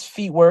the best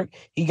feet work.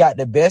 He got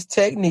the best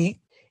technique,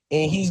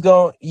 and he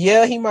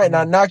might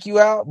not knock you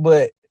out,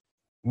 but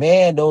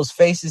man, those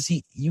faces,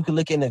 you can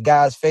look in the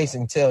guy's face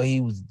and tell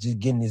he was just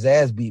getting his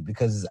ass beat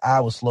because his eye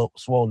was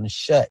swollen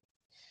shut.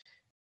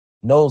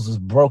 Nose was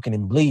broken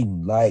and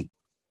bleeding. Like,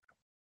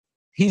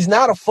 he's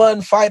not a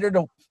fun fighter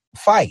to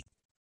fight.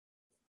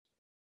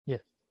 Yeah.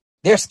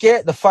 They're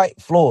scared to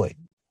fight Floyd.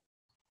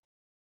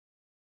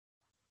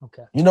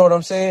 Okay. You know what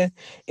I'm saying?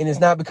 And it's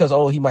not because,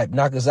 he might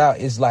knock us out.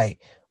 It's like,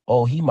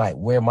 he might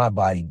wear my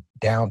body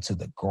down to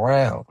the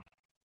ground.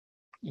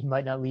 He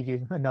might not leave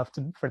you enough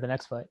for the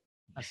next fight.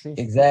 I see.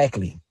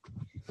 Exactly.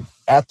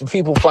 After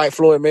people fight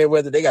Floyd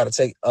Mayweather, they got to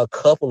take a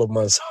couple of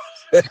months.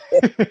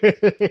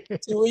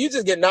 See, when you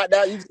just get knocked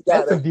out,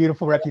 that's a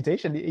beautiful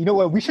reputation. You know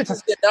what? We should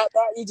just get knocked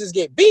out. You just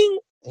get bing,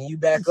 and you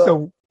back up.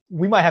 So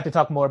we might have to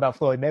talk more about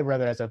Floyd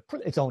Mayweather as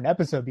its own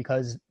episode,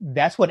 because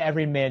that's what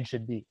every man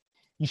should be.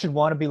 You should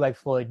want to be like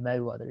Floyd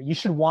Mayweather. You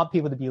should want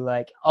people to be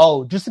like,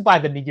 just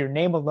by your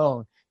name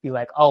alone, be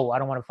like, oh, I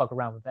don't want to fuck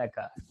around with that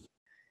guy.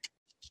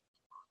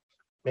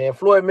 Man,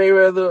 Floyd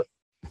Mayweather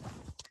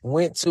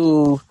went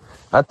to,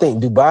 I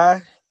think,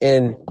 Dubai,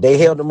 and they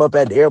held him up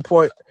at the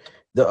airport.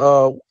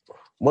 The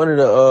one of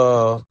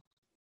the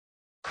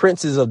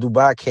princes of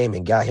Dubai came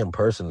and got him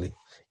personally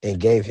and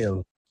gave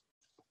him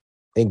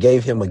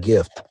a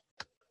gift.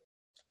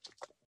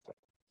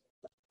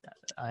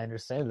 I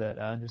understand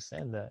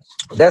that.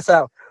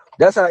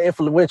 That's how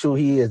influential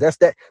he is. That's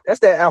that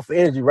alpha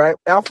energy, right?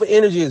 Alpha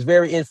energy is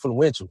very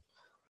influential.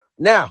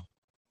 Now,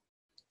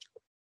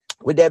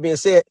 with that being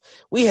said,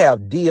 we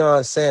have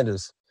Deion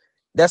Sanders.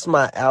 That's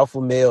my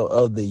alpha male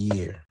of the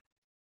year.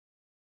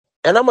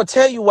 And I'm going to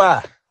tell you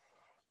why.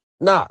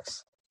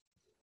 Knox.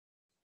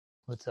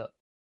 What's up?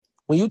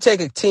 When you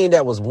take a team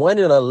that was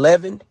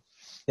 1-11,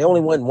 they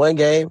only won one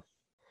game,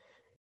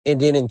 and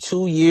then in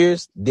 2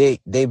 years, they've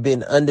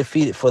been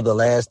undefeated for the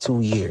last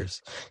 2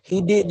 years.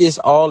 He did this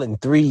all in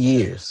 3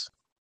 years.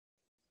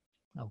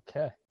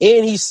 Okay.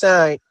 And he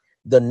signed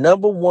the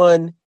number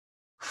one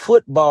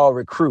football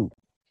recruit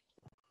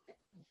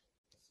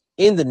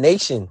in the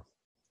nation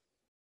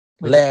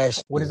last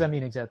year. What does that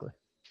mean exactly?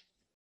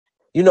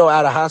 You know,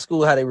 out of high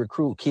school, how they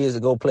recruit kids to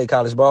go play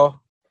college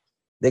ball?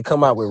 They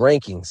come out with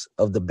rankings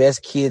of the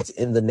best kids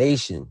in the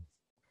nation.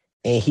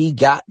 And he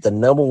got the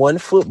number one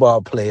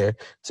football player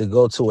to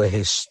go to a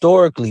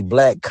historically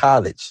black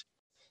college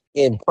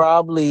in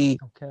probably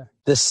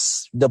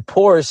the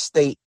poorest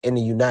state in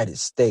the United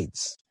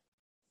States,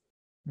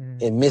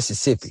 in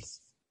Mississippi.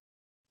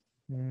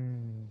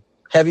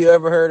 Have you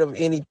ever heard of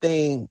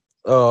anything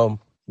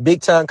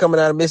big time coming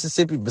out of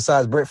Mississippi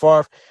besides Brett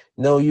Favre?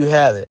 No, you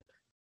haven't.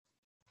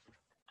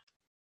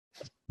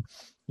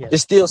 Yes.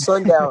 It's still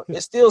sundown.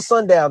 It's still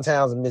sundown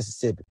towns in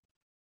Mississippi.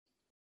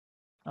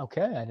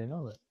 Okay, I didn't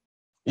know that.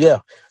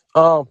 Yeah.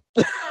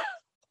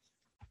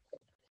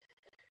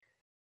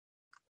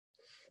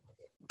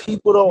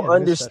 People don't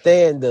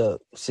understand the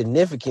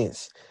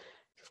significance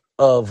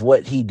of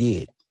what he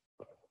did.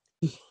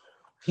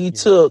 He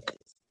took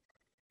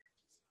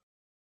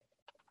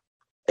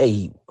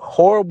a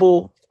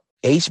horrible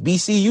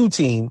HBCU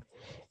team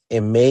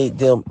and made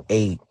them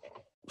a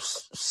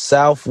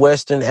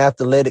Southwestern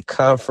Athletic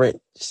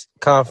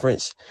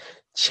Conference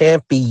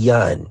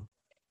champion.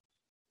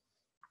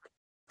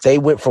 They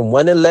went from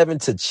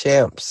 1-11 to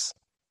champs.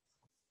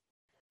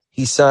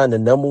 He signed the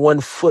number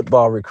one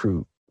football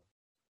recruit.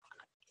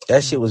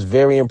 That shit was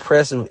very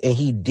impressive, and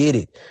he did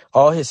it.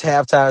 All his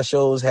halftime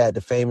shows had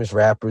the famous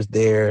rappers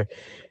there.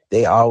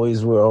 They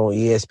always were on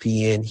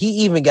ESPN. He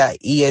even got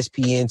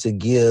ESPN to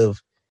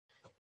give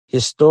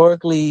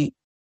historically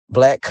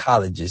black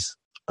colleges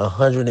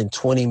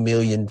 $120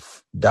 million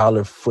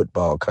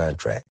football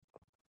contract.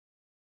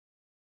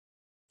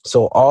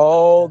 So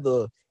all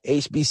the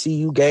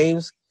HBCU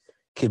games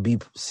could be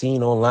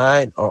seen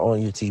online or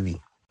on your TV.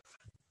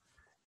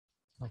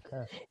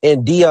 Okay.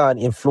 And Deion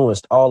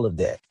influenced all of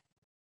that.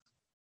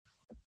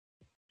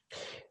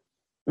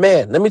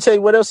 Man, let me tell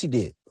you what else he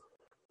did.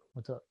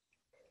 What's up?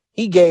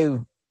 He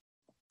gave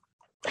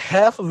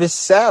half of his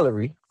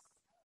salary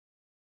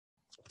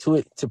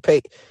to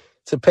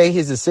pay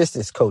his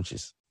assistant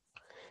coaches.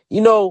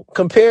 You know,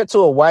 compared to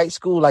a white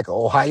school like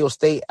Ohio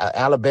State,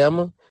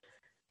 Alabama,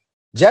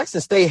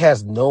 Jackson State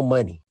has no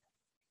money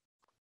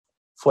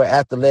for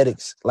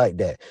athletics like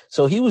that.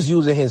 So he was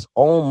using his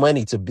own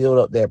money to build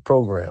up that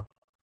program.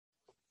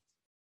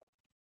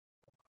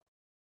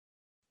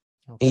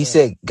 Okay. He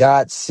said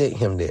God sent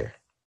him there.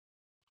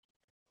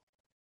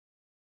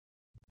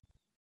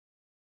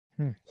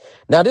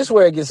 Now, this is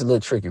where it gets a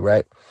little tricky,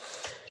 right?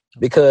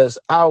 Because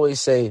I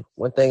always say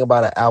one thing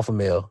about an alpha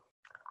male,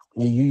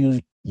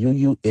 you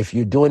if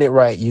you're doing it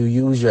right, you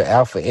use your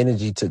alpha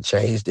energy to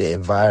change the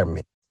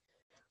environment.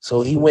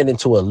 So he went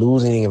into a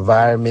losing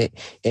environment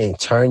and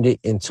turned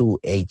it into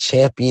a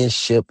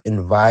championship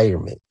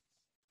environment.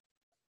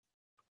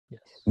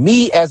 Yes.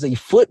 Me as a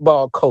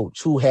football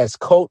coach who has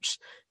coached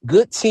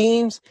good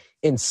teams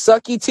and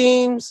sucky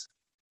teams,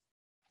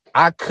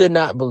 I could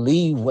not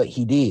believe what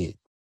he did.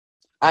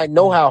 I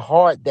know how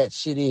hard that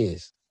shit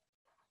is.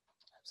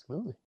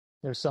 Absolutely.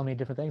 There's so many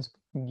different things.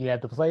 You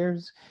have the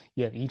players,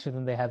 you have each of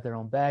them, they have their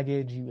own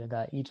baggage, you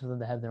got each of them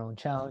that have their own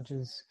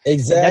challenges.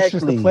 Exactly. And that's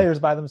just the players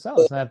by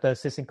themselves, not the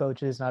assistant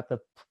coaches, not the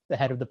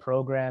head of the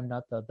program,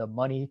 not the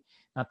money,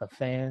 not the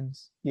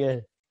fans. Yeah.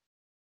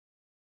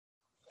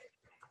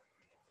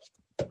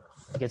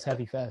 It gets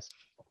heavy fast.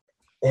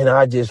 And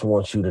I just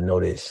want you to know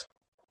this.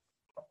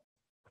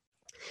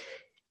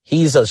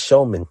 He's a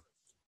showman.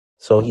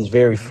 So he's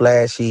very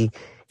flashy.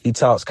 He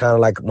talks kind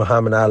of like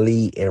Muhammad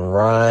Ali in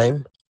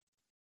rhyme.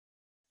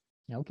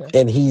 Okay.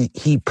 And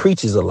he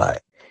preaches a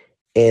lot.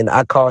 And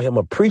I call him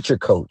a preacher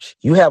coach.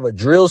 You have a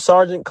drill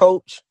sergeant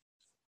coach,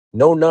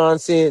 no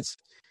nonsense,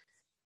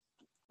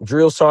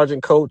 drill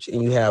sergeant coach,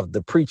 and you have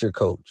the preacher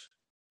coach.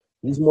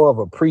 He's more of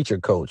a preacher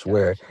coach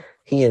where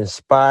he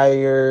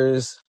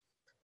inspires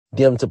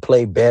them to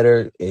play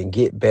better and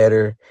get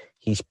better.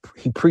 He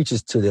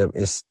preaches to them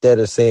instead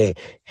of saying,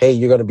 hey,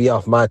 you're going to be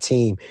off my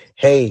team.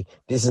 Hey,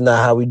 this is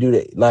not how we do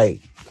that.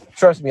 Like,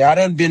 Trust me, I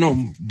done been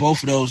on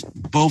both of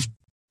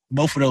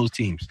those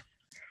teams.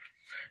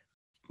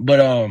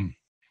 But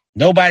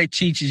nobody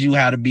teaches you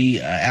how to be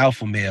an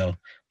alpha male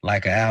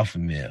like an alpha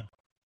male.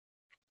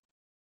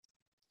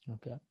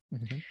 Okay.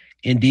 Mm-hmm.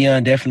 And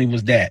Deion definitely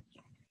was that.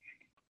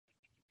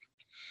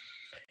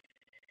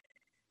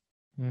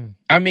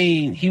 I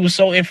mean, he was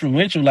so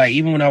influential. Like,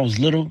 even when I was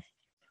little,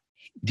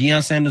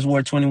 Deion Sanders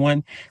wore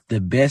 21. The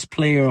best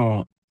player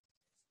on,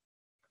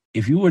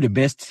 if you were the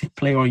best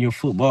player on your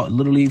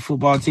little league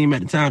football team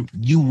at the time,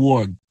 you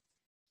wore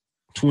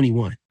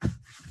 21.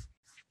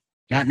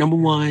 Not number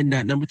 1,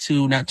 not number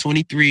 2, not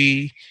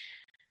 23,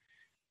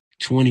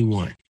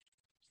 21.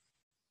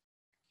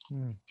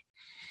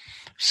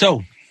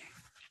 So,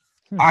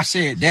 I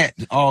said that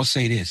to all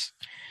say this.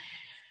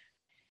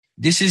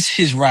 This is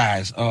his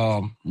rise.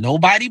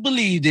 Nobody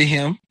believed in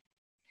him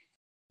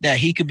that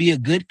he could be a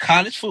good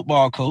college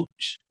football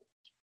coach.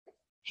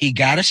 He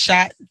got a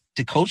shot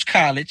to coach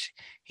college.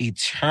 He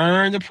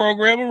turned the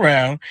program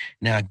around.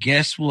 Now,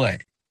 guess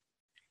what?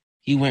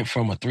 He went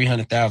from a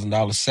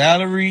 $300,000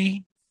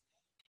 salary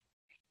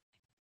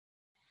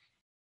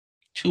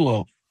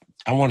to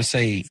I want to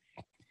say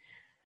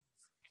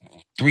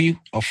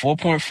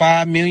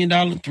 $4.5 million,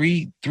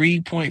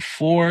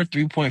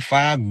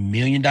 $3.5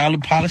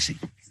 million policy.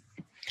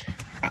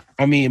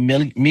 I mean,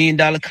 $1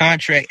 million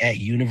contract at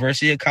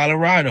University of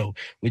Colorado,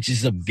 which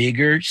is a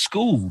bigger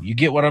school. You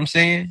get what I'm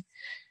saying?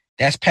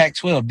 That's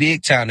Pac-12,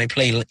 big time. They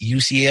play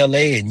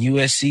UCLA and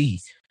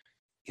USC,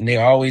 and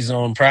they're always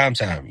on prime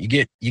time. You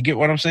get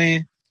what I'm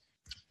saying?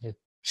 Yeah.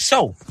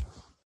 So,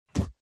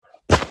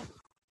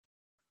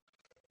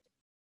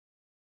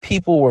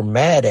 people were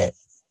mad at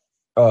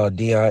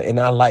Deion, and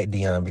I like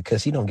Deion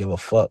because he don't give a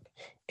fuck.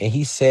 And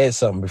he said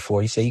something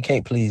before. He said, you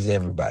can't please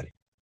everybody.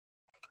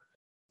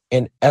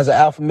 And as an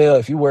alpha male,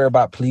 if you worry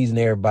about pleasing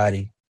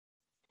everybody,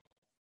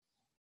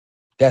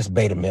 that's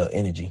beta male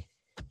energy.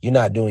 You're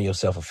not doing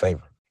yourself a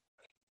favor.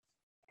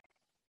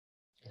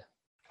 Yeah.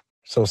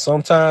 So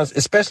sometimes,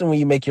 especially when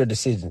you make your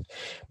decisions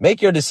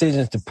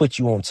to put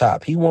you on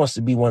top. He wants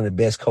to be one of the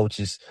best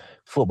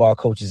football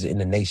coaches in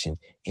the nation.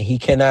 And he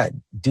cannot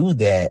do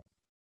that.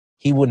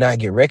 He will not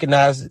get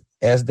recognized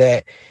as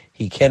that.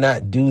 He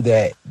cannot do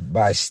that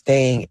by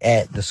staying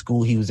at the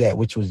school he was at,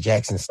 which was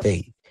Jackson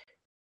State.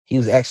 He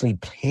was actually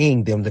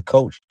paying them to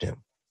coach them.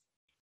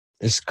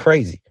 It's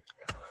crazy.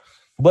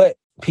 But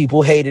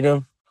people hated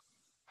him.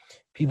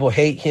 People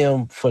hate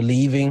him for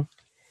leaving.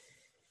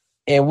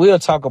 And we'll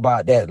talk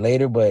about that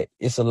later, but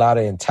it's a lot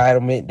of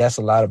entitlement. That's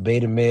a lot of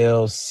beta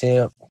male,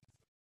 simp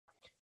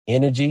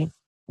energy,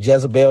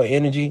 Jezebel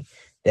energy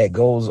that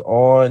goes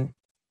on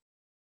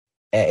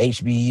at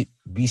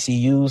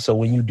HBCU. So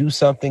when you do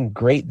something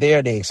great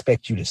there, they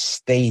expect you to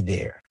stay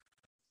there.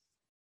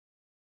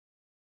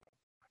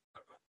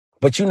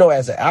 But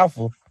as an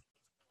alpha,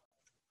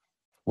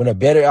 when a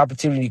better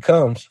opportunity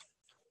comes,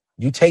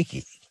 you take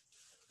it,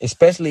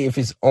 especially if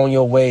it's on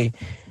your way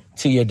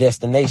to your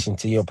destination,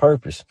 to your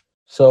purpose.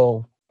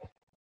 So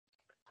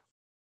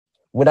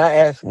when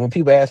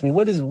people ask me,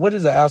 what is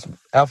an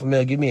alpha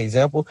male? Give me an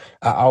example.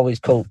 I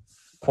always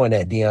point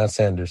at Deion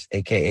Sanders,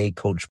 aka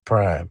Coach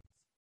Prime.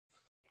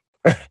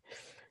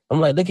 I'm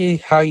like, look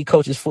at how he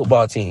coaches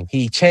football team.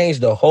 He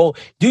changed the whole.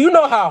 Do you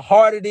know how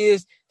hard it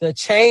is to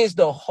change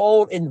the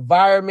whole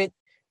environment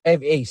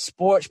of a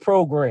sports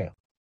program?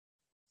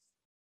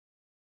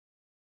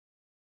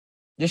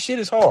 This shit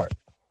is hard.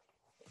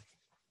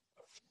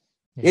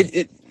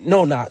 Yeah.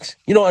 No, Knox,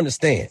 you don't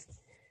understand.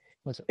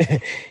 What's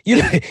it?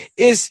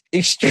 It's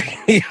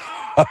extremely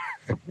hard.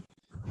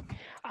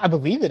 I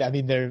believe it. I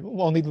mean, there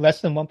only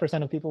less than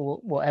 1% of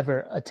people will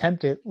ever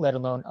attempt it, let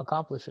alone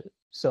accomplish it.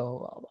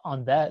 So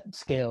on that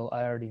scale,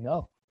 I already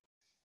know.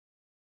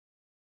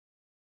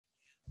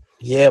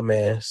 Yeah,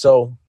 man.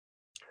 So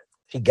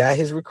he got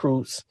his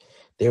recruits.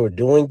 They were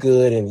doing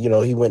good. And,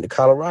 he went to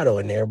Colorado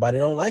and everybody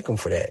don't like him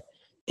for that.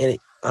 And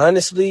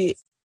honestly,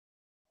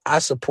 I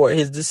support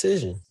his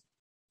decision.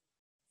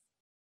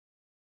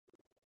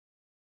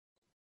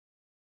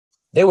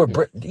 They were,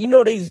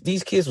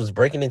 these kids was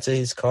breaking into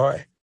his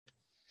car,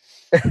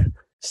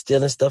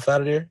 stealing stuff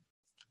out of there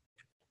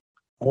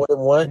more than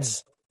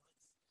once.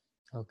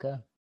 Okay.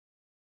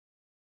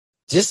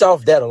 Just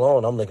off that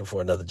alone, I'm looking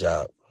for another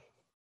job.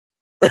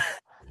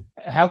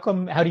 How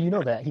do you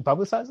know that? He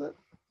publicized it?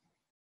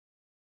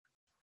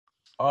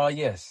 Oh,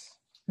 yes.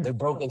 They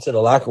broke into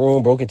the locker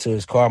room, broke into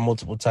his car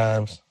multiple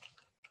times.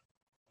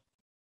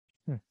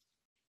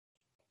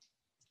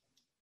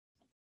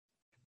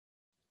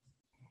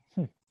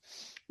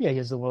 Yeah, he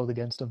has the world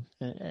against him,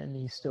 and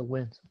he still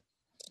wins.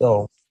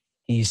 So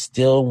he's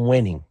still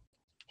winning.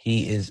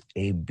 He is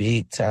a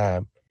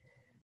big-time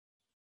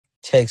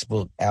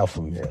textbook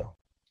alpha male.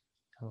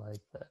 I like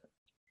that.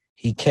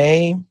 He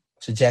came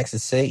to Jackson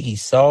State. He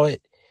saw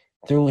it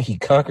through. He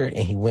conquered,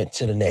 and he went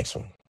to the next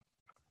one.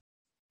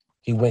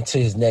 He went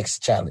to his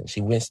next challenge.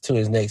 He went to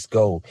his next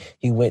goal.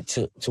 He went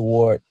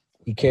toward.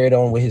 He carried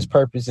on with his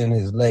purpose and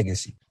his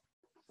legacy.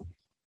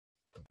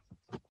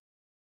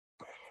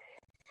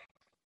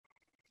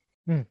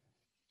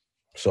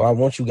 So I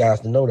want you guys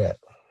to know that.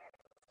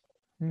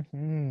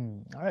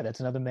 All right, that's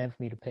another man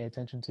for me to pay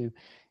attention to.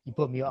 You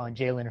put me on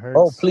Jalen Hurts.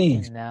 Oh,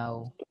 please. And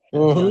now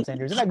Mhm. Deion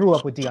Sanders. And I grew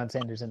up with Deion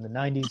Sanders in the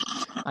 90s.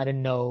 I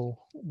didn't know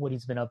what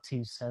he's been up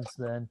to since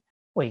then.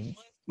 Wait,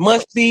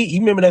 Must be. You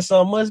remember that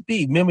song? Must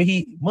be. Remember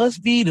he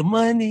must be the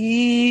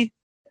money.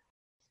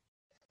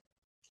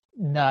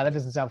 nah, that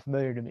doesn't sound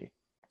familiar to me.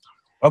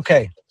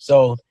 Okay,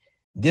 so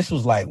this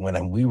was like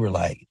when we were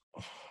like,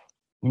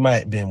 we might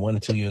have been 1 or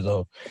 2 years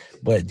old,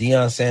 but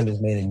Deion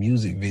Sanders made a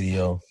music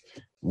video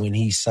when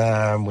he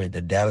signed with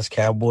the Dallas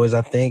Cowboys.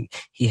 I think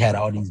he had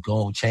all these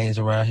gold chains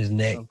around his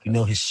neck. Okay. You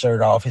know, his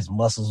shirt off, his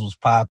muscles was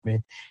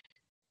popping.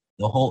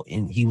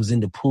 And he was in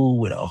the pool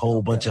with a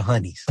whole bunch of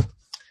honeys.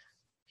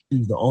 He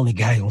was the only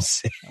guy on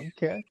set.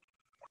 Okay.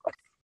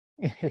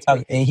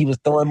 And he was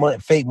throwing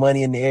fake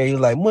money in the air. He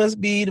was like,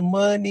 must be the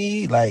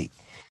money. Like,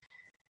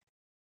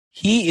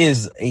 he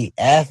is a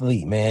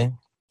athlete, man.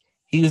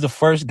 He was the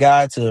first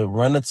guy to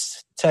run a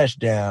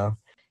touchdown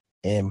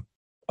and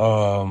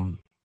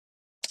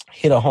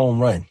hit a home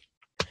run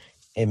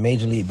in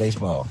Major League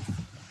Baseball.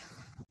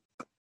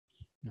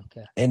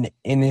 Okay. And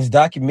in his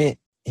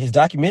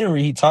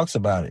documentary, he talks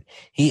about it.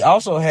 He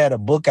also had a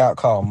book out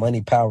called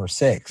Money, Power,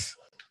 Sex.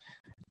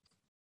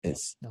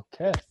 It's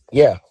okay.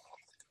 Yeah.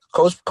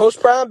 Coach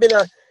Prime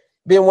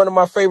been one of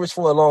my favorites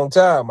for a long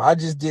time. I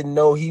just didn't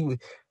know he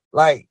would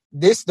like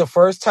this. The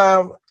first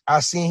time I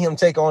seen him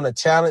take on a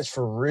challenge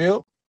for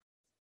real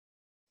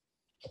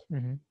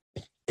and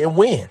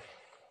win.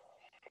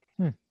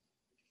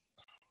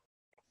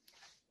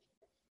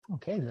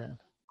 Okay then.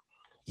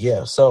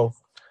 Yeah. So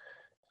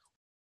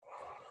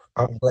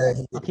I'm glad.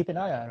 I'll keep an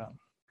eye on him.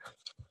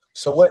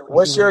 So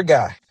what's your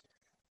guy?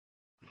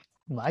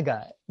 My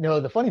guy. No,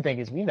 the funny thing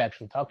is we've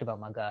actually talked about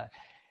my guy,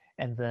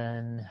 and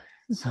then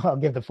so I'll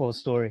give the full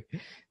story.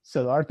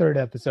 So our third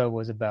episode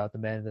was about the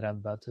man that I'm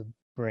about to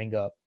bring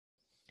up,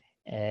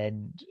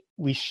 and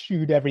we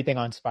shoot everything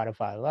on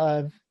Spotify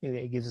Live.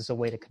 It gives us a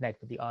way to connect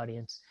with the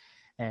audience,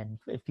 and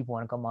if people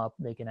want to come up,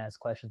 they can ask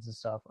questions and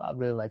stuff. I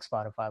really like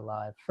Spotify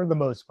Live for the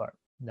most part.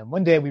 And then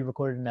one day we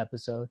recorded an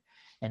episode,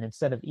 and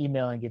instead of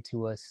emailing it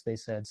to us, they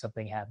said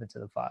something happened to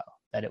the file,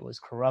 that it was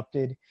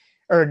corrupted.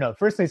 Or no,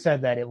 first they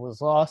said that it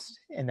was lost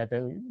and that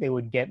they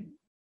would get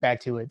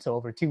back to it. So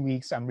over 2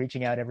 weeks, I'm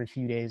reaching out every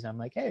few days. I'm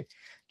like, hey,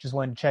 just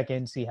wanted to check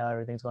in, see how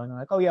everything's going. I'm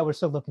like, oh yeah, we're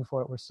still looking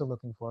for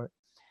it.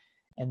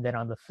 And then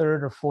on the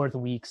third or fourth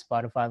week,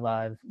 Spotify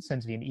Live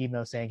sends me an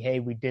email saying, hey,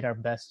 we did our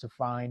best to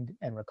find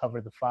and recover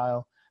the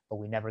file, but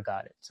we never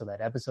got it. So that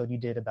episode you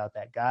did about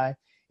that guy,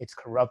 it's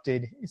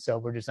corrupted. So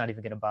we're just not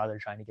even going to bother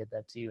trying to get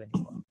that to you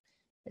anymore.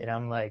 And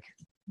I'm like,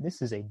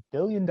 this is a $1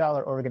 billion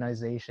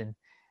organization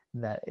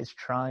that is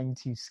trying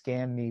to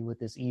scam me with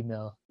this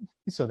email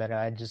so that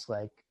I just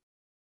like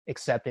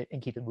accept it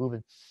and keep it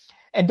moving.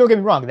 And don't get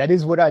me wrong, that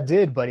is what I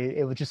did, but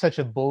it was just such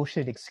a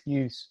bullshit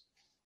excuse.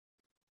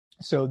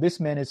 So this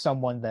man is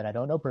someone that I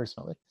don't know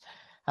personally.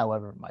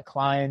 However, my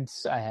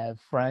clients, I have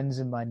friends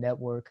in my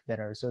network that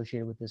are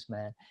associated with this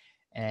man,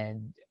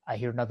 and I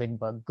hear nothing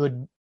but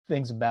good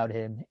things about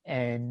him.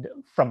 And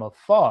from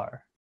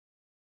afar,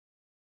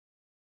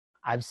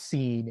 I've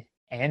seen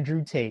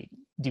Andrew Tate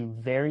do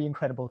very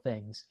incredible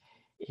things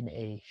in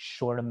a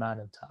short amount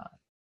of time.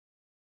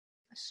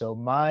 So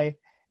my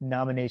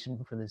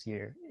nomination for this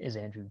year is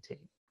Andrew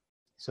Tate.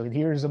 So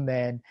here's a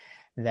man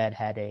that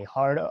had a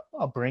hard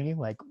upbringing,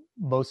 like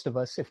most of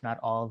us, if not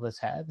all of us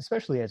have,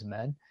 especially as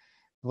men.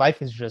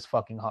 Life is just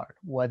fucking hard.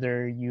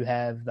 Whether you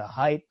have the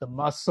height, the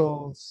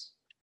muscles.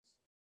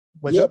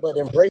 But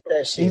embrace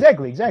that shit.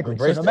 Exactly.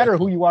 Embrace so no matter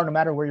who you are, no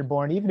matter where you're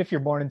born, even if you're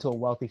born into a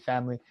wealthy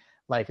family,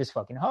 life is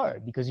fucking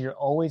hard because you're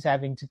always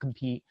having to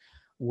compete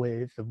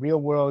with the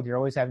real world. You're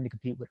always having to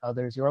compete with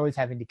others. You're always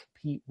having to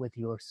compete with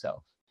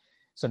yourself.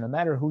 So no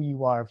matter who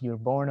you are, if you're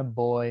born a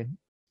boy,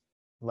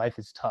 life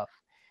is tough.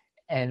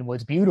 And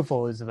what's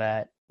beautiful is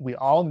that we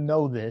all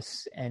know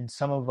this, and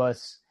some of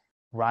us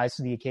rise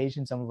to the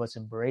occasion. Some of us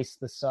embrace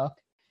the suck,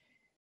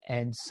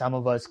 and some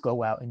of us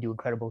go out and do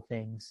incredible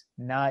things,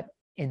 not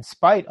in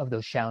spite of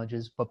those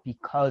challenges, but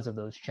because of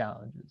those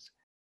challenges.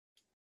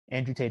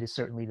 Andrew Tate is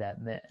certainly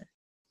that man.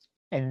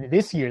 And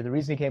this year, the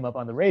reason he came up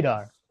on the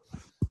radar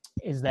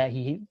is that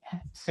he,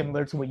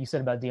 similar to what you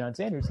said about Deion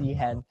Sanders, he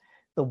had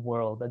the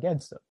world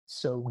against him.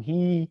 So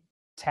he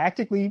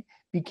tactically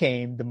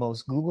became the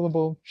most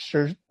Googleable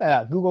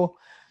Google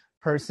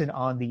person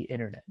on the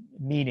internet,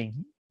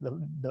 meaning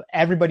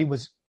everybody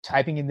was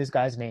typing in this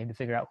guy's name to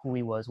figure out who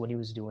he was, what he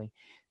was doing.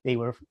 They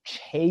were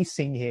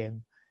chasing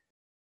him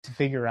to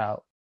figure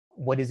out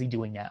what is he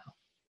doing now.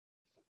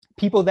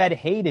 People that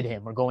hated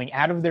him were going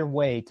out of their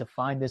way to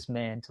find this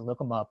man, to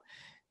look him up,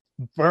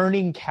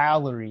 burning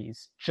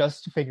calories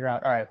just to figure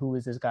out, all right, who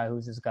is this guy?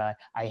 Who's this guy?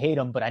 I hate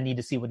him, but I need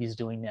to see what he's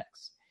doing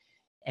next.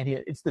 And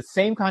it's the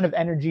same kind of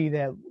energy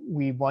that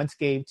we once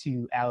gave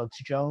to Alex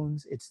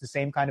Jones. It's the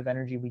same kind of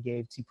energy we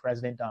gave to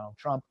President Donald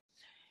Trump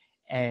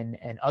and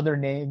other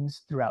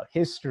names throughout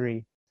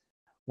history,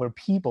 where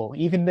people,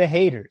 even the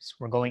haters,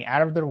 were going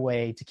out of their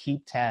way to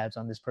keep tabs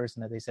on this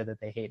person that they said that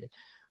they hated,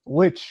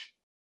 which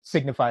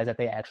signifies that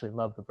they actually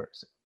love the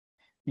person.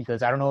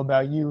 Because I don't know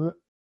about you,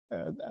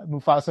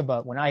 Mufasa,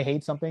 but when I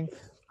hate something,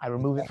 I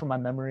remove it from my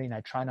memory and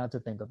I try not to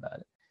think about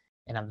it.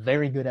 And I'm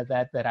very good at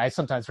that I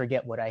sometimes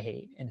forget what I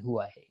hate and who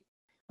I hate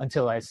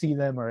until I see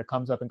them or it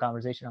comes up in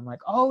conversation. I'm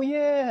like, oh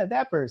yeah,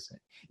 that person.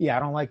 Yeah, I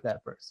don't like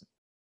that person.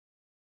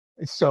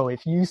 So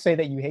if you say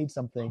that you hate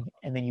something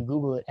and then you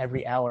Google it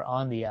every hour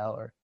on the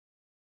hour,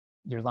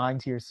 you're lying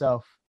to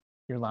yourself,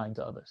 you're lying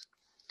to others.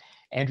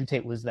 Andrew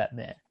Tate was that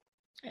man.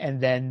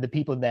 And then the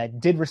people that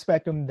did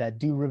respect him, that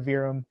do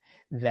revere him,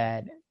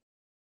 that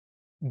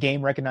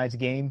game recognize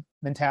game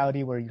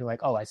mentality where you're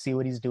like, oh, I see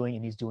what he's doing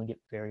and he's doing it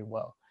very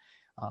well.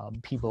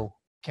 People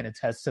can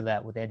attest to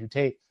that with Andrew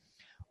Tate.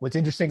 What's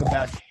interesting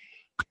about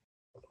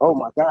Oh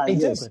my God,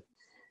 exactly.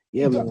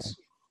 Yes. Yeah, man.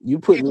 You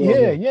put me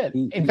yeah.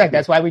 In fact,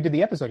 that's why we did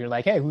the episode. You're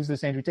like, hey, who's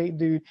this Andrew Tate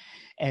dude?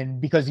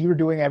 And because you were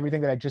doing everything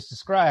that I just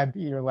described,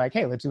 you're like,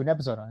 hey, let's do an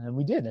episode on it. And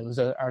we did. It was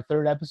our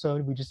third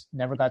episode. We just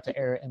never got to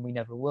air it, and we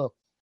never will.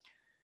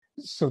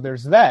 So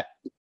there's that.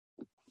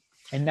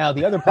 And now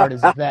the other part is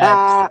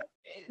that.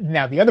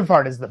 Now the other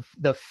part is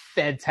the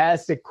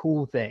fantastic,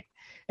 cool thing.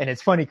 And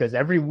it's funny because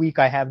every week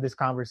I have this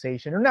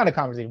conversation, or not a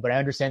conversation, but I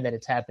understand that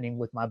it's happening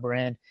with my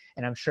brand,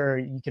 and I'm sure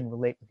you can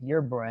relate with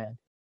your brand.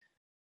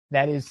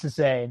 That is to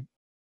say,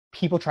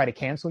 people try to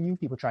cancel you,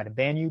 people try to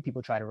ban you,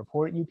 people try to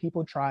report you,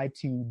 people try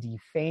to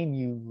defame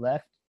you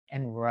left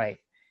and right.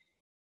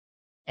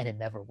 And it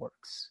never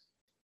works.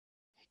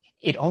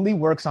 It only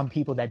works on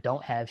people that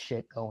don't have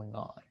shit going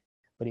on.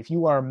 But if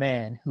you are a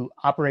man who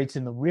operates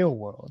in the real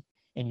world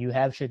and you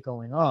have shit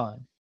going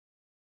on,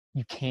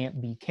 you can't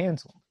be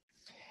canceled.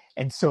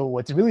 And so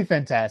what's really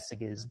fantastic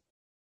is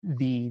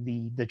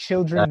the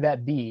children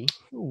that be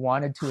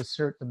wanted to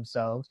assert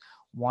themselves,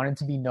 wanted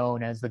to be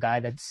known as the guy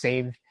that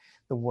saved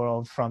the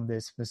world from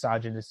this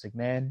misogynistic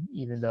man,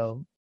 even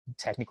though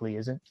technically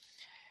isn't.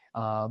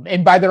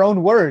 And by their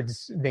own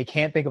words, they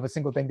can't think of a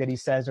single thing that he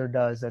says or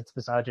does that's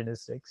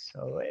misogynistic.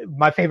 So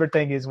my favorite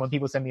thing is when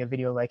people send me a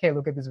video like, hey,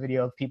 look at this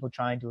video of people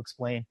trying to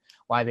explain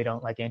why they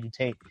don't like Andrew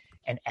Tate.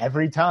 And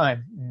every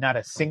time, not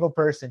a single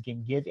person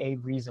can give a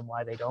reason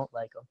why they don't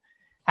like him.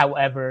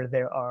 However,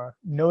 there are,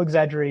 no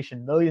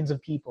exaggeration, millions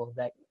of people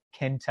that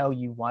can tell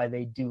you why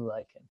they do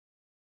like him.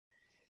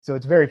 So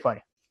it's very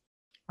funny.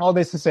 All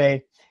this to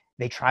say,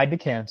 they tried to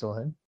cancel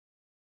him.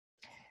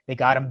 They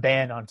got him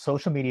banned on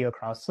social media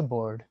across the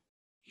board.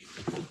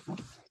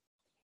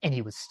 And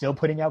he was still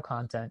putting out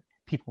content.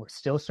 People were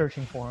still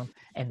searching for him.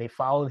 And they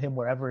followed him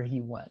wherever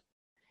he went.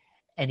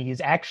 And he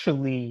is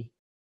actually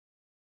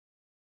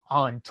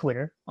on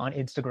Twitter, on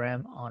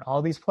Instagram, on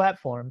all these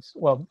platforms.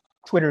 Well,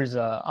 Twitter's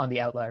on the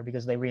outlier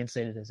because they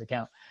reinstated his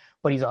account.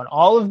 But he's on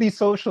all of these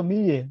social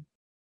media.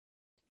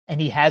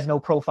 And he has no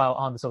profile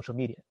on the social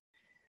media.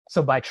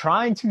 So by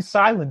trying to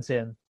silence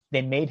him,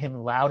 they made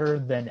him louder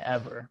than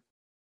ever.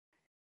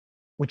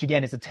 Which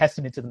again is a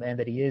testament to the man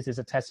that he is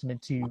a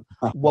testament to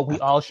what we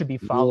all should be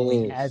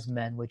following as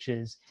men, which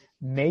is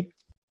make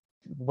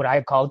what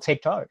I call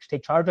take charge.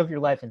 Take charge of your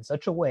life in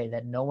such a way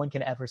that no one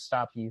can ever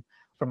stop you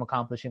from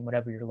accomplishing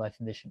whatever your life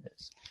mission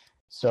is.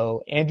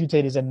 So Andrew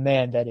Tate is a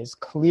man that is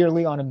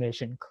clearly on a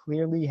mission,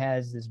 clearly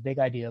has this big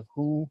idea of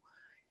who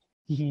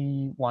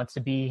he wants to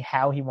be,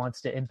 how he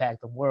wants to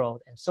impact the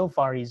world. And so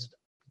far he's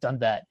done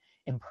that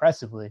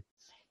impressively.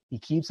 He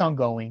keeps on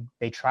going.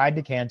 They tried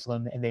to cancel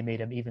him, and they made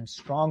him even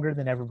stronger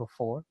than ever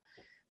before.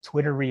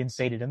 Twitter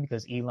reinstated him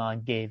because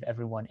Elon gave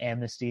everyone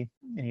amnesty.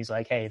 And he's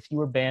like, hey, if you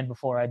were banned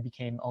before I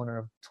became owner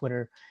of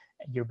Twitter,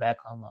 you're back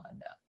online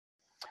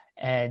now.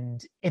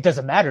 And it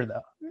doesn't matter,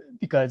 though,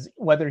 because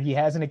whether he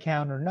has an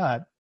account or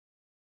not,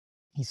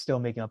 he's still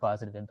making a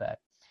positive impact.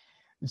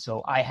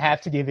 So I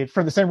have to give it,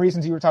 for the same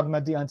reasons you were talking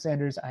about Deion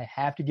Sanders, I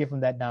have to give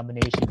him that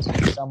nomination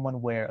to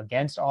someone where,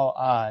 against all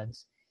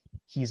odds,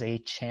 he's a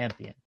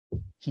champion.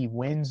 He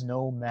wins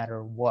no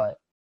matter what.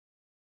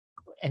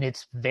 And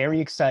it's very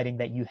exciting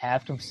that you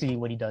have to see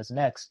what he does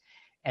next.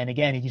 And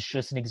again, he's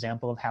just an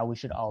example of how we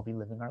should all be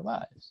living our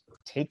lives.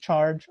 Take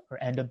charge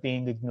or end up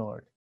being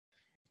ignored.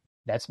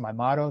 That's my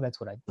motto. That's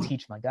what I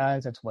teach my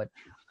guys.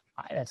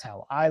 That's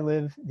how I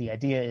live. The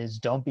idea is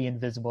don't be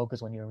invisible,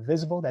 because when you're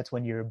invisible, that's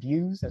when you're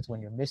abused. That's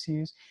when you're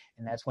misused.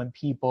 And that's when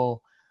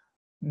people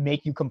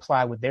make you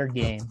comply with their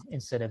game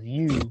instead of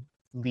you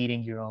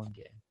leading your own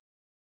game.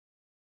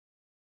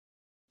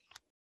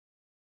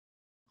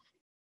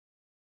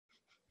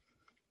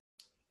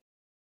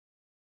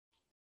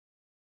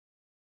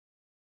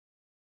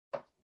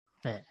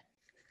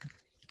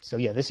 So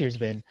yeah, this year's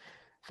been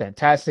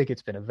fantastic.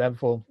 It's been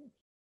eventful.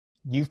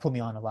 You've put me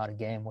on a lot of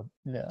game with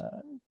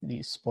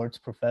these sports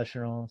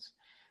professionals,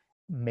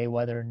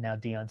 Mayweather, now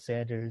Deion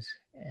Sanders,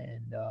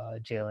 and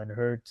Jalen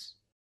Hurts.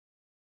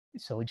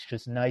 So it's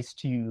just nice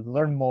to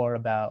learn more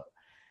about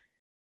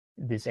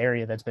this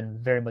area that's been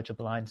very much a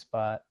blind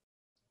spot.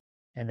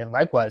 And then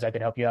likewise, I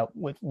could help you out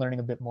with learning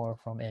a bit more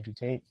from Andrew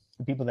Tate.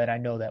 The people that I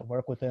know that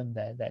work with him,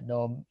 that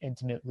know him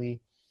intimately,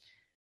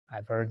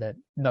 I've heard that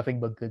nothing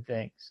but good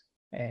things.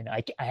 And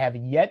I have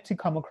yet to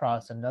come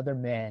across another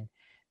man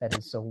that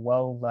is so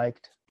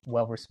well-liked,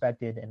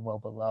 well-respected, and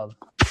well-beloved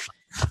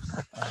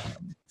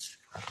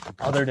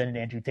Other than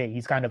Andrew Tate,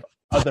 he's kind of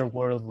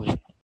otherworldly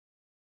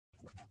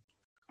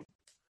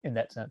in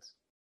that sense.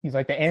 He's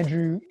like the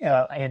Andrew.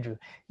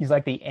 He's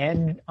like the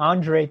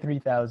Andre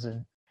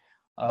 3000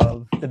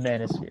 of the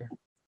Manosphere.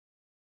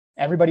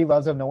 Everybody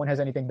loves him. No one has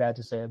anything bad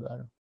to say about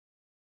him.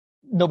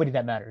 Nobody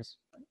that matters,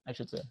 I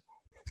should say.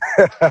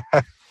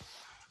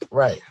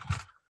 Right.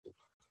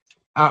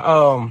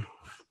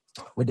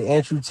 With the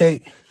Andrew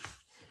Tate,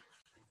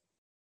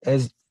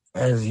 as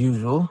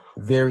usual,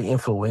 very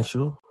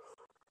influential.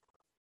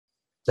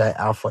 That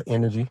alpha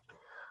energy.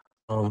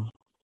 I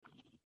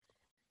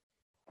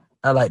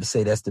like to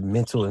say that's the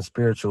mental and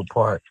spiritual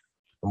part.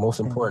 The most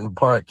important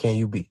part. Can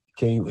you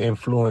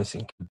influence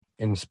and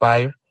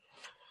inspire?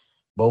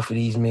 Both of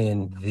these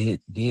men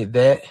did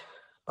that.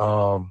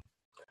 Deion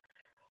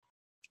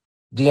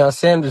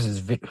Sanders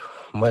is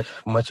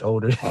much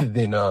older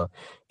than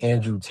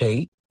Andrew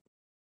Tate.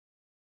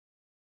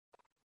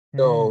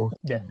 So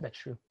yeah, that's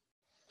true.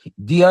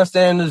 Deion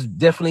Sanders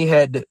definitely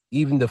had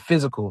even the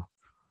physical.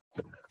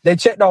 They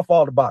checked off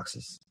all the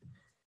boxes: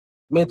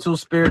 mental,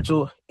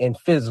 spiritual, and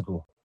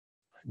physical.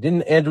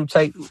 Didn't Andrew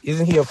Tate?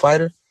 Isn't he a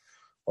fighter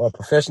or a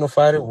professional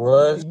fighter?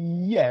 Not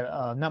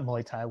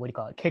Muay Thai. What do you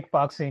call it?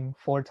 Kickboxing,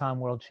 4-time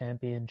world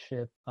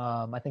championship.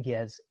 I think he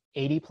has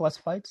 80 plus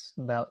fights,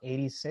 about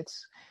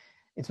 86.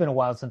 It's been a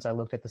while since I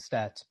looked at the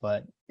stats,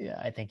 but yeah,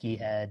 I think he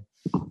had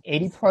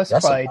 80 plus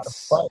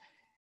fights.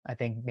 I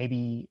think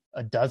maybe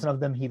a dozen of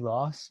them he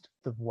lost.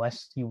 The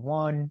West he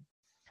won,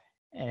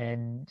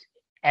 and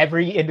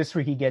every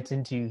industry he gets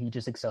into, he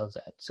just excels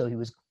at. So he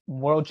was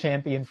world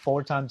champion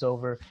 4 times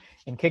over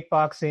in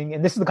kickboxing,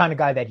 and this is the kind of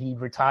guy that he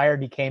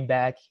retired, he came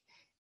back,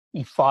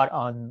 he fought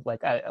on,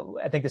 like,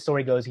 I think the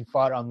story goes, he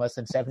fought on less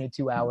than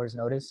 72 hours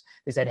notice.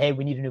 They said, hey,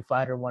 we need a new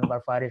fighter. One of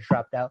our fighters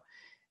dropped out.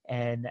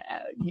 And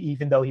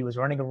even though he was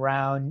running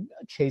around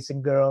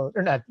chasing girls,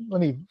 or not,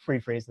 let me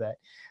rephrase that,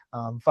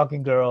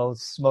 fucking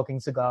girls, smoking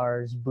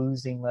cigars,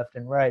 boozing left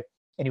and right,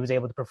 and he was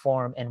able to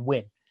perform and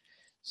win.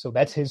 So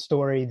that's his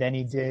story. Then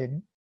he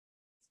did.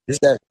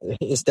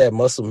 It's that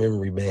muscle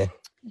memory, man.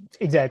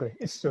 Exactly.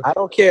 I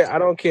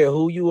don't care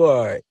who you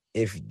are.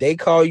 If they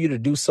call you to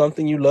do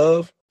something you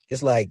love,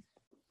 it's like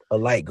a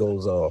light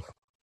goes off.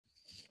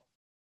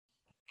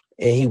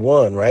 And he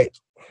won, right?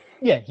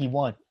 Yeah, he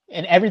won.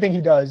 And everything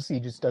he does,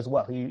 he just does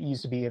well. He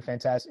used to be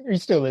he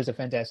still is a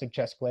fantastic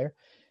chess player.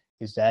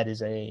 His dad is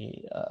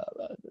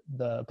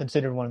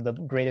considered one of the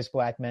greatest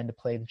black men to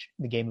play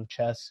the game of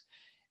chess.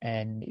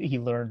 And he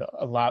learned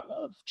a lot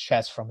of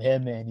chess from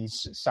him, and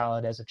he's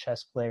solid as a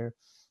chess player,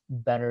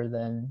 better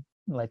than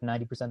like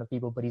 90% of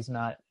people, but he's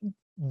not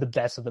the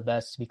best of the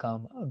best to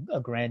become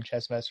a grand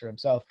chess master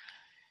himself.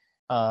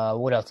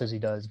 What else does he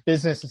do?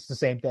 Business, it's the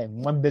same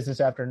thing. One business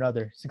after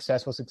another,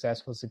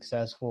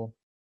 successful.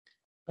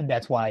 And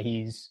that's why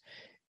he's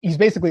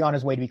basically on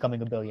his way to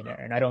becoming a billionaire.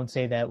 And I don't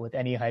say that with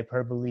any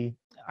hyperbole.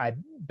 I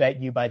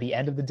bet you by the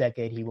end of the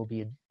decade, he will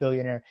be a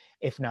billionaire,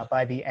 if not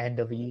by the end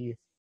of the year.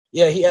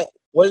 Yeah,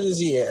 what is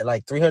he at?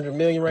 Like 300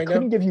 million right now? I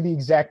couldn't give you the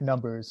exact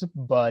numbers,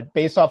 but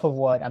based off of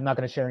what, I'm not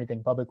going to share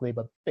anything publicly,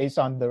 but based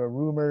on the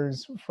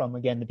rumors from,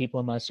 again, the people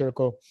in my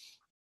circle,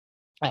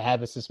 I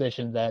have a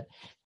suspicion that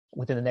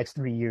within the next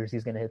 3 years,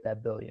 he's going to hit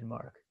that billion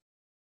mark.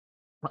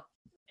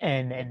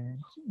 And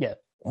yeah.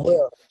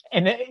 Well,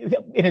 and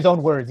in his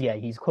own words, yeah,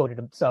 he's quoted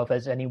himself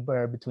as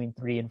anywhere between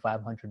 3 and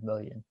 500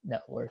 million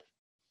net worth.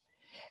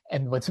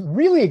 And what's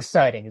really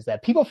exciting is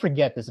that people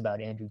forget this about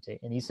Andrew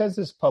Tate, and he says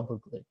this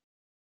publicly.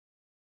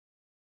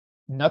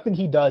 Nothing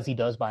he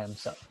does by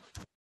himself.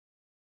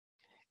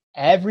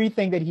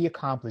 Everything that he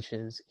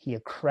accomplishes, he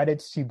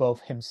accredits to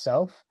both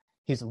himself,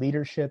 his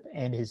leadership,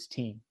 and his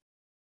team.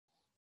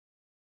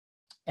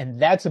 And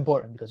that's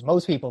important because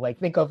most people, like,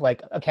 think of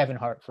like a Kevin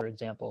Hart, for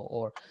example,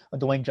 or a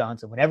Dwayne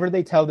Johnson. Whenever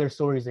they tell their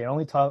stories, they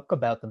only talk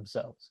about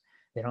themselves.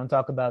 They don't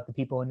talk about the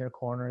people in their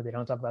corner. They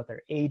don't talk about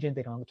their agent.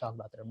 They don't talk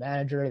about their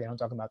manager. They don't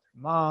talk about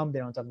their mom. They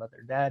don't talk about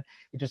their dad.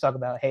 They just talk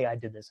about, hey, I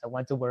did this. I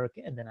went to work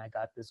and then I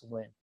got this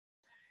win.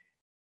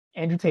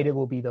 Andrew Tate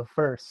will be the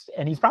first,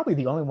 and he's probably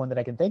the only one that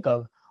I can think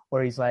of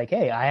where he's like,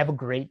 hey, I have a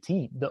great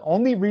team. The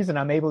only reason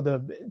I'm able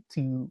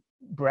to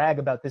brag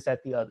about this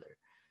at the other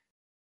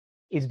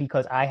is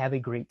because I have a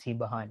great team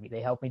behind me. They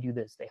help me do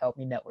this. They help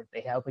me network.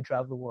 They help me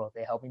travel the world.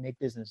 They help me make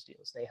business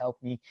deals. They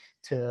help me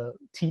to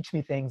teach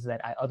me things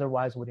that I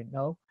otherwise wouldn't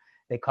know.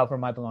 They cover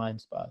my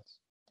blind spots.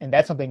 And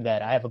that's something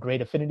that I have a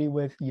great affinity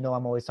with. You know,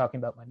 I'm always talking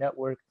about my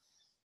network.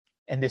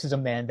 And this is a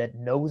man that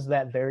knows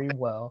that very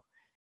well,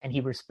 and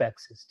he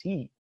respects his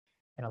team.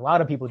 And a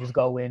lot of people just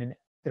go in and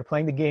they're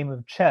playing the game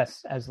of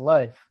chess as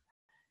life,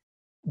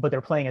 but they're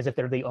playing as if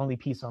they're the only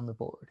piece on the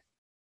board.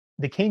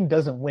 The king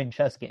doesn't win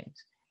chess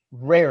games.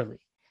 Rarely.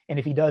 And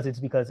if he does, it's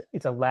because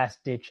it's a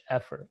last-ditch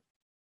effort.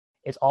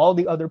 It's all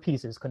the other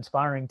pieces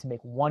conspiring to make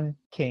one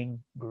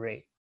king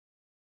great.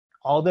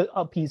 All the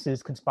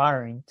pieces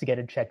conspiring to get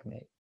a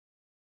checkmate.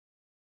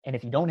 And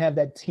if you don't have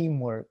that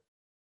teamwork,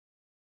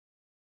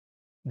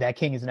 that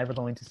king is never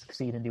going to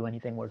succeed and do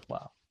anything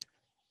worthwhile.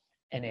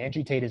 And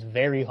Andrew Tate is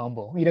very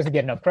humble. He doesn't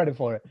get enough credit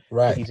for it, but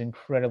Right. he's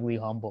incredibly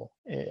humble.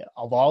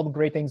 Of all the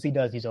great things he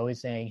does, he's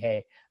always saying,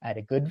 hey, I had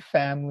a good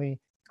family,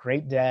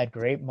 great dad,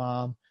 great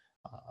mom.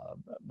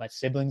 My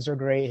siblings are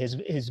great.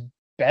 His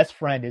best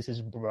friend is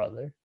his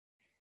brother,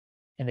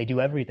 and they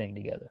do everything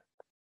together.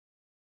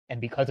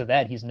 And because of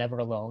that, he's never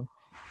alone.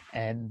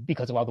 And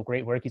because of all the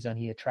great work he's done,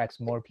 he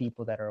attracts more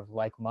people that are of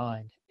like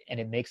mind, and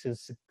it makes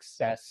his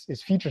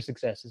future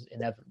success is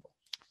inevitable.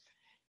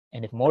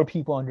 And if more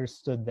people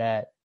understood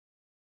that,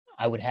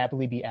 I would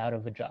happily be out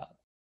of a job.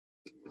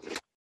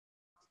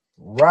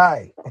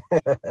 Right.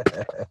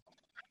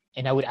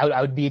 And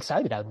I would be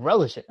excited. I would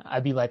relish it.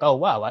 I'd be like, oh,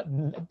 wow,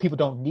 people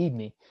don't need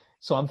me.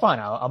 So I'm fine.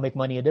 I'll make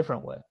money a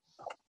different way.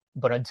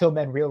 But until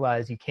men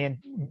realize you can't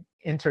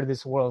enter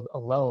this world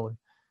alone.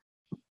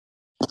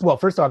 Well,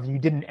 first off, you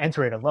didn't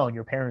enter it alone.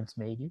 Your parents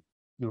made you.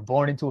 You were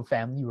born into a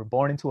family. You were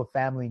born into a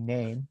family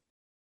name,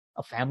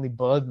 a family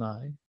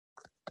bloodline.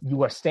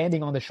 You are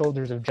standing on the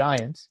shoulders of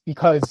giants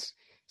because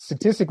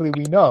statistically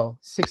we know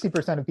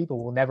 60% of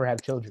people will never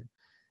have children.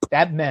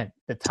 That meant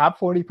the top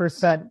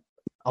 40%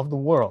 of the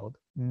world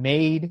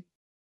made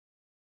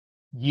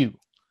you.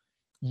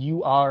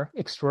 You are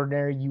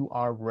extraordinary. You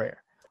are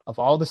rare. Of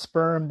all the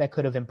sperm that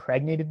could have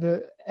impregnated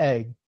the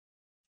egg,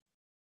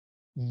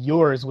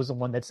 yours was the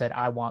one that said,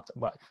 I want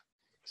life.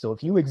 So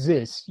if you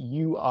exist,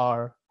 you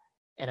are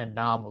an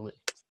anomaly.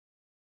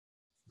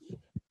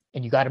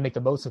 And you got to make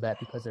the most of that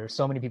because there are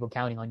so many people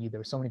counting on you.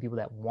 There are so many people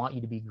that want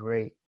you to be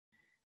great.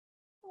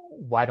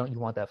 Why don't you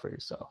want that for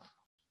yourself?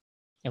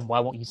 And why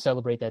won't you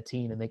celebrate that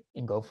team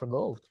and go for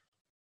gold?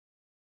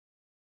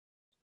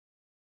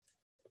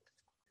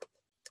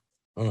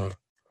 I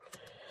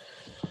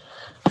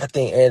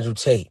think Andrew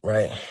Tate,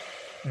 right?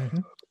 Mm-hmm.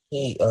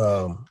 He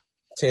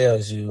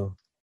tells you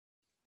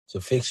to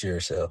fix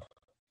yourself,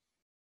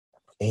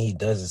 and he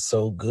does it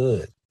so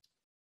good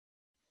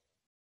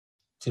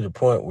to the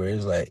point where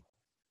it's like,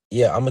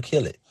 yeah, I'm gonna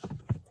kill it.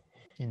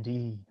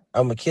 Indeed.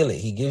 I'm gonna kill it.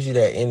 He gives you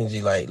that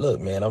energy, like, look,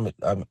 man,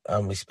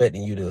 I'm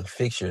expecting you to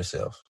fix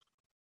yourself.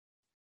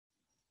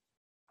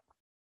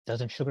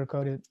 Doesn't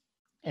sugarcoat it,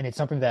 and it's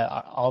something that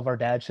all of our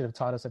dads should have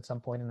taught us at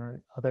some point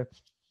or other.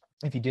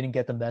 If you didn't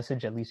get the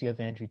message, at least you have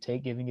Andrew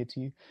Tate giving it to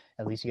you.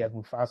 At least you have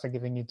Mufasa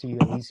giving it to you.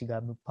 At least you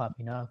got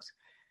Poppy Knox.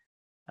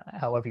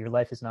 However, your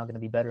life is not going to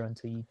be better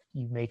until you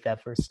make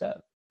that first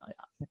step.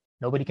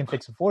 Nobody can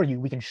fix it for you.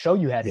 We can show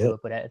you how to do it,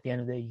 but at the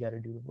end of the day, you got to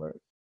do the work.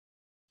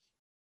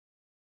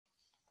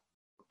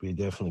 We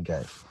definitely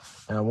got it.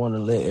 And I want to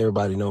let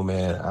everybody know,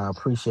 man, I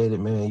appreciate it,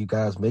 man. You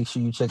guys, make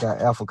sure you check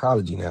out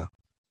Alphacology now.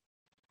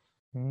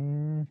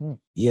 Mm-hmm.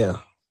 Yeah.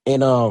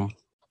 And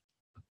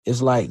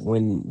it's like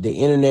when the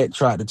internet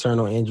tried to turn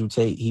on Andrew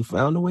Tate, he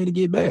found a way to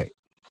get back.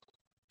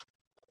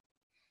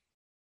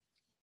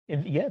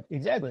 Yeah,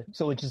 exactly.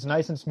 So it's just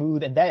nice and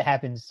smooth, and that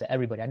happens to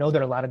everybody. I know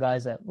there are a lot of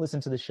guys that listen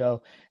to the show,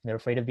 and they're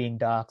afraid of being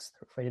doxxed,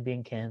 they're afraid of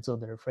being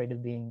canceled, they're afraid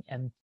of being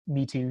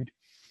Me Too'd.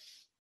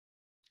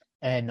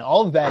 And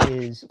all of that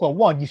is, well,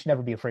 one, you should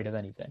never be afraid of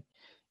anything.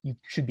 You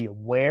should be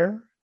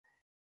aware,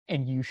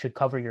 and you should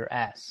cover your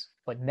ass,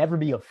 but never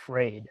be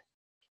afraid.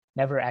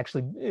 Never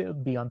actually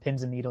be on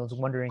pins and needles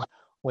wondering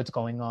what's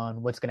going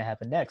on, what's going to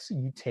happen next.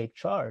 You take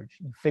charge.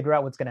 You figure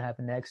out what's going to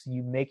happen next.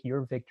 You make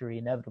your victory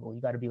inevitable. You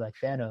got to be like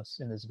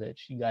Thanos in this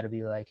bitch. You got to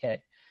be like,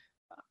 hey,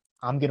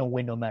 I'm going to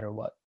win no matter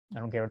what. I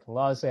don't care what the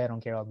laws say. I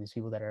don't care all these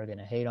people that are going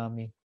to hate on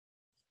me.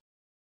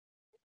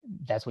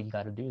 That's what you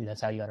got to do.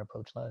 That's how you got to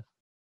approach life.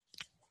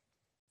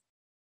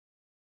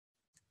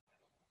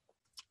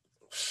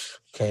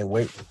 Can't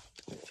wait.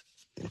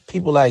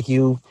 People like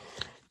you,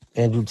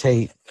 Andrew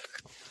Tate,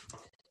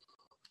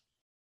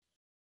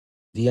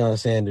 Deion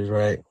Sanders,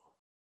 right?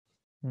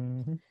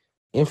 Mm-hmm.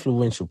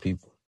 Influential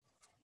people.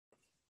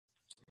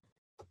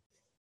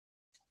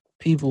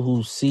 People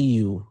who see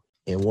you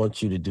and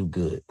want you to do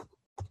good.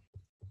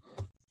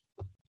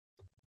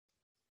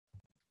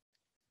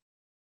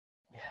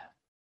 Yeah.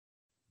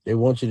 They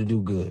want you to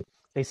do good.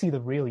 They see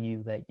the real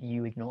you that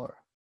you ignore.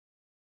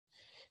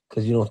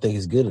 Because you don't think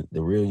it's good.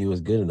 The real you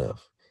is good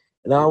enough.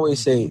 And I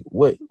always say,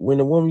 when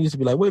a woman used to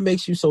be like, what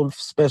makes you so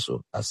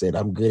special? I said,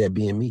 I'm good at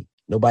being me.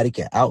 Nobody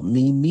can out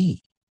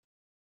me.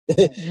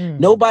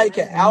 Nobody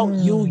can out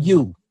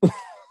you.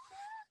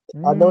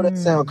 I know that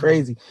sounds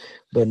crazy,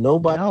 but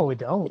nobody. No, it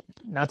don't.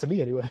 Not to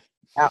me anyway.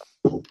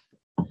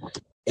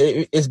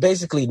 It's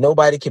basically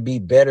nobody can be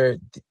better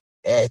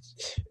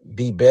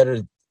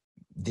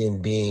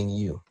than being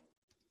you.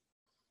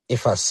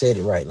 If I said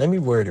it right, let me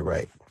word it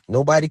right.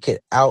 Nobody can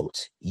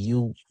out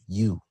you.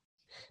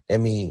 I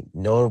mean,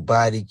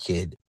 nobody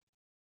could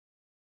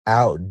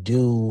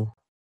outdo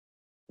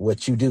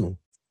what you do,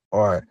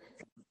 or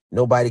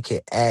nobody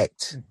can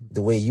act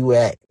the way you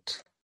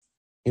act.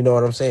 You know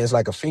what I'm saying? It's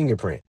like a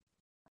fingerprint.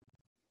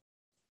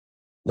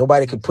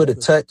 Nobody can put a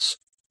touch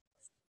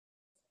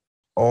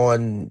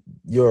on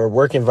your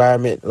work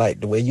environment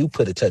like the way you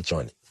put a touch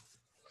on it.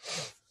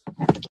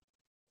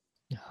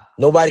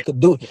 Nobody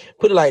could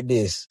put it like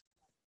this.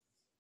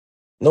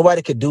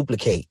 Nobody could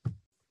duplicate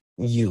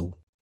you.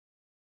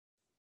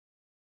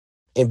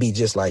 and be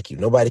just like you.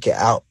 Nobody can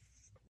out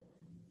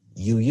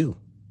you.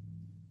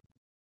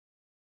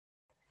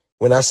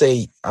 When I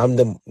say I'm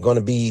going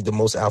to be the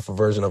most alpha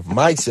version of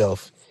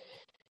myself,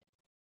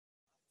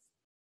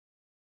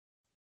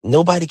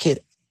 nobody can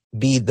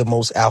be the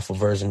most alpha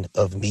version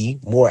of me,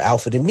 more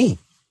alpha than me,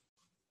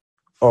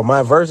 or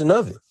my version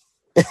of it.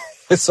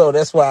 So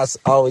that's why I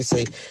always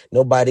say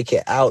nobody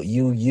can out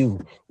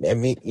you. I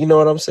mean, you know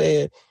what I'm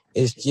saying?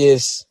 It's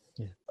just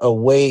a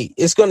way.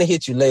 It's going to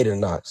hit you later,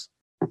 Knox.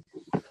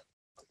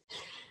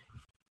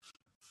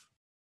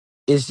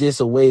 It's just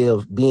a way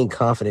of being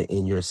confident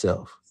in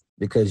yourself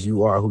because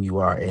you are who you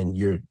are and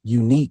you're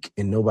unique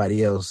and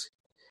nobody else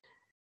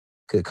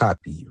could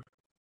copy you.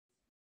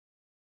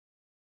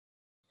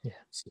 Yeah.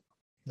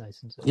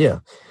 Nice and simple. Yeah.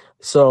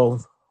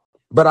 So,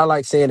 but I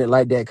like saying it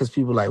like that because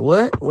people are like,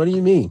 what? What do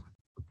you mean?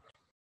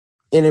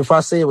 And if I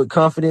say it with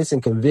confidence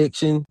and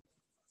conviction,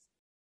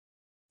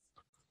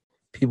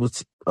 people,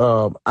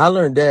 I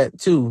learned that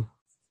too.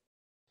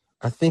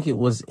 I think it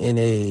was in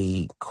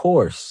a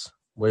course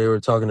where they were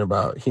talking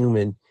about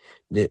human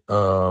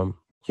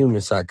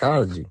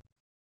psychology.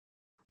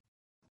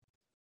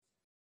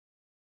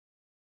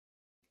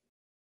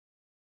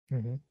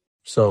 Mm-hmm.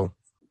 So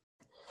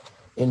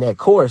in that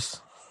course,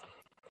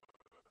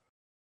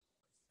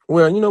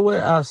 well, you know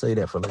what? I'll say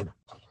that for later.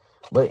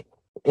 But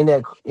in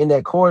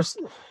that course,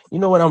 you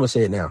know what? I'm gonna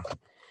say it now.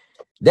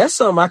 That's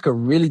something I could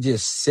really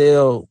just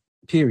sell,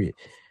 period.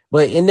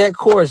 But in that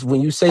course, when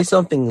you say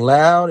something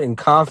loud and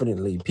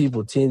confidently,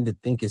 people tend to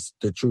think it's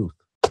the truth.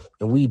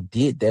 And we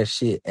did that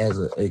shit as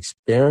an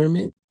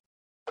experiment.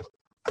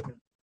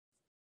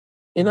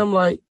 And I'm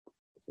like,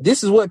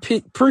 this is what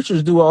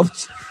preachers do all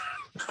the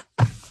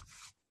time.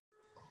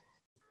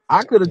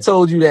 I could have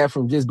told you that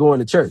from just going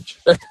to church.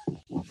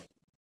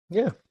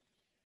 Yeah.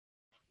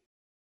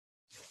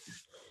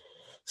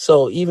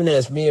 So even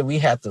as men, we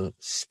have to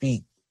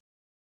speak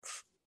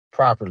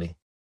properly.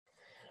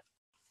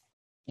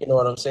 You know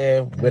what I'm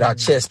saying? With our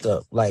chest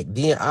up. Like,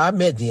 I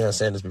met Deion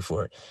Sanders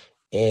before.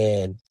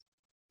 And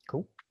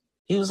cool.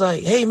 He was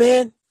like, hey,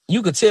 man,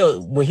 you could tell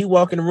when he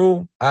walk in the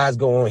room, eyes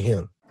go on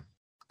him.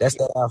 That's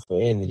that alpha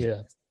energy.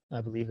 Yeah,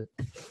 I believe it.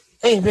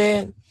 Hey,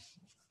 man,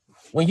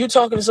 when you're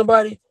talking to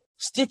somebody,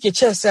 stick your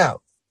chest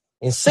out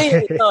and say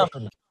it with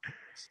confidence.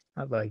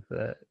 I like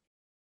that.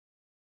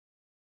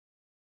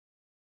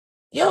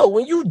 Yo,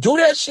 when you do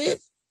that shit,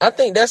 I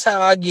think that's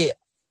how I get,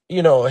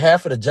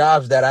 half of the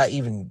jobs that I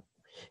even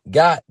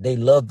got, they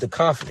love the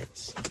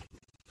confidence.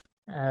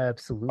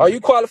 Absolutely. Are you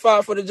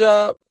qualified for the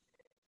job?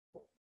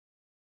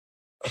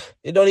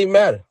 It don't even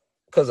matter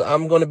because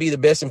I'm going to be the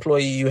best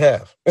employee you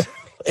have.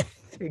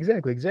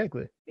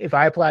 Exactly. If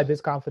I apply this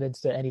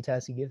confidence to any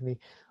task you give me,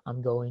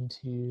 I'm going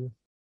to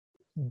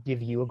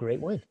give you a great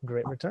win,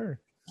 great return.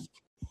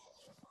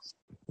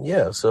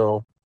 Yeah,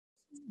 so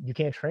you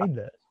can't train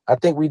that. I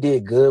think we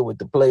did good with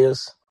the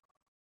players.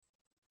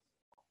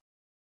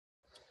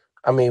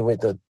 I mean,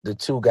 with the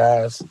two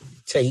guys,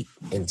 Tate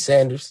and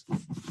Sanders.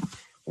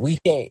 We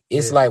can't.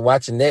 It's like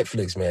watching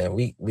Netflix, man.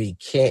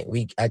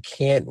 I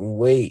can't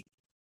wait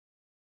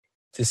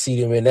to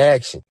see them in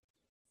action.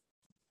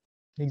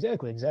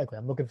 Exactly.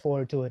 I'm looking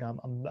forward to it.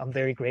 I'm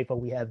very grateful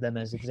we have them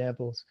as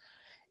examples.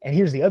 And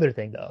here's the other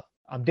thing, though.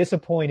 I'm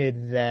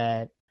disappointed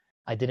that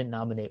I didn't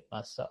nominate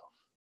myself.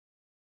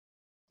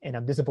 And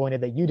I'm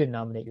disappointed that you didn't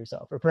nominate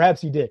yourself. Or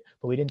perhaps you did,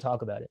 but we didn't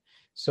talk about it.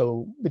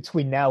 So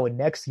between now and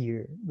next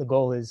year, the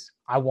goal is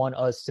I want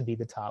us to be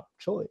the top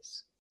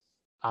choice.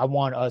 I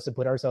want us to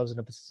put ourselves in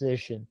a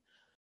position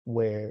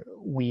where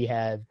we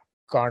have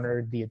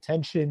garnered the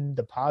attention,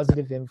 the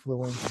positive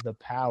influence, the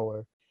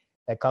power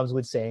that comes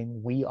with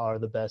saying we are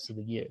the best of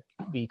the year,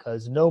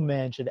 because no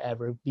man should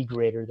ever be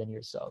greater than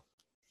yourself.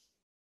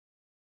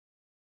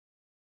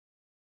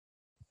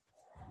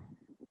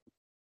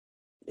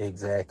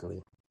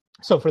 Exactly.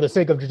 So for the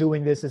sake of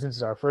doing this, since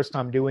it's our first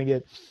time doing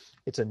it,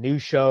 it's a new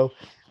show.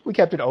 We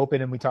kept it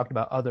open and we talked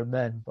about other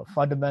men, but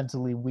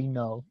fundamentally we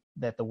know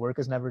that the work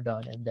is never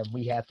done and that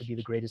we have to be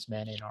the greatest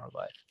man in our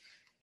life.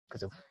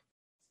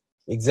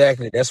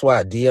 Exactly. That's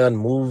why Deion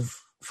moved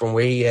from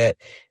where he at,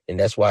 and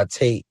that's why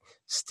Tate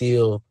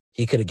still,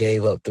 he could have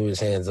gave up, threw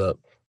his hands up,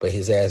 but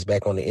his ass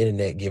back on the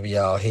internet giving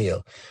y'all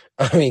hell.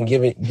 I mean,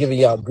 giving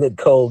y'all good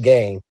cold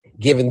game,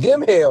 giving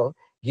them hell,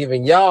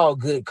 giving y'all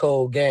good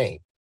cold game.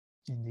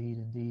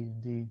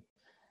 Indeed.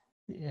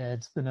 Yeah,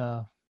 it's been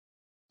a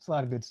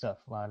lot of good stuff.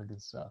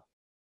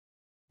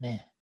 Man.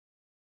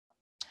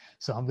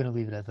 So I'm going to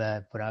leave it at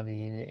that. But I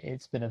mean,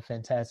 it's been a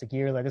fantastic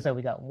year. Like I said,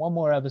 we got one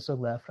more episode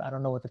left. I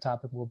don't know what the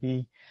topic will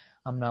be.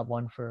 I'm not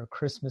one for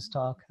Christmas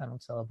talk. I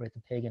don't celebrate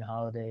the pagan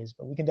holidays,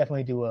 but we can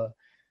definitely do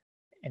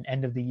an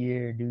end of the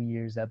year, New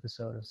Year's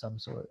episode of some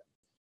sort.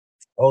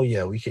 Oh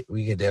yeah, we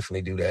could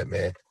definitely do that,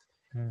 man.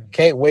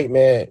 Can't wait,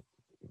 man.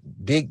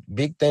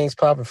 Big things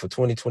popping for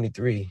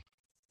 2023.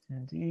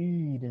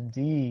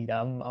 Indeed.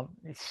 I'll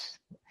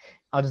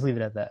just leave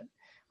it at that.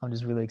 I'm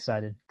just really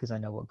excited because I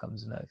know what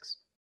comes next.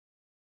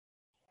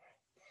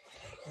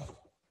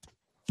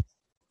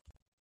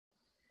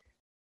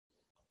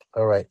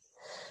 All right.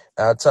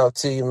 I'll talk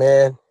to you,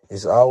 man.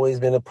 It's always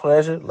been a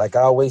pleasure. Like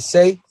I always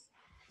say,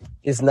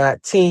 it's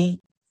not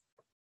tea,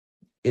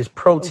 it's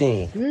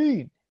protein.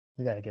 Protein.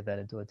 We gotta get that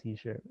into a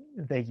t-shirt.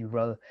 Thank you,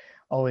 brother.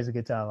 Always a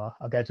good time.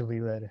 I'll catch up with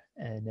you later.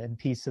 And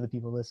peace to the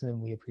people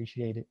listening. We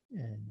appreciate it.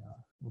 And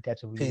we'll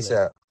catch up with you Peace later.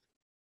 out.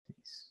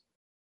 Peace.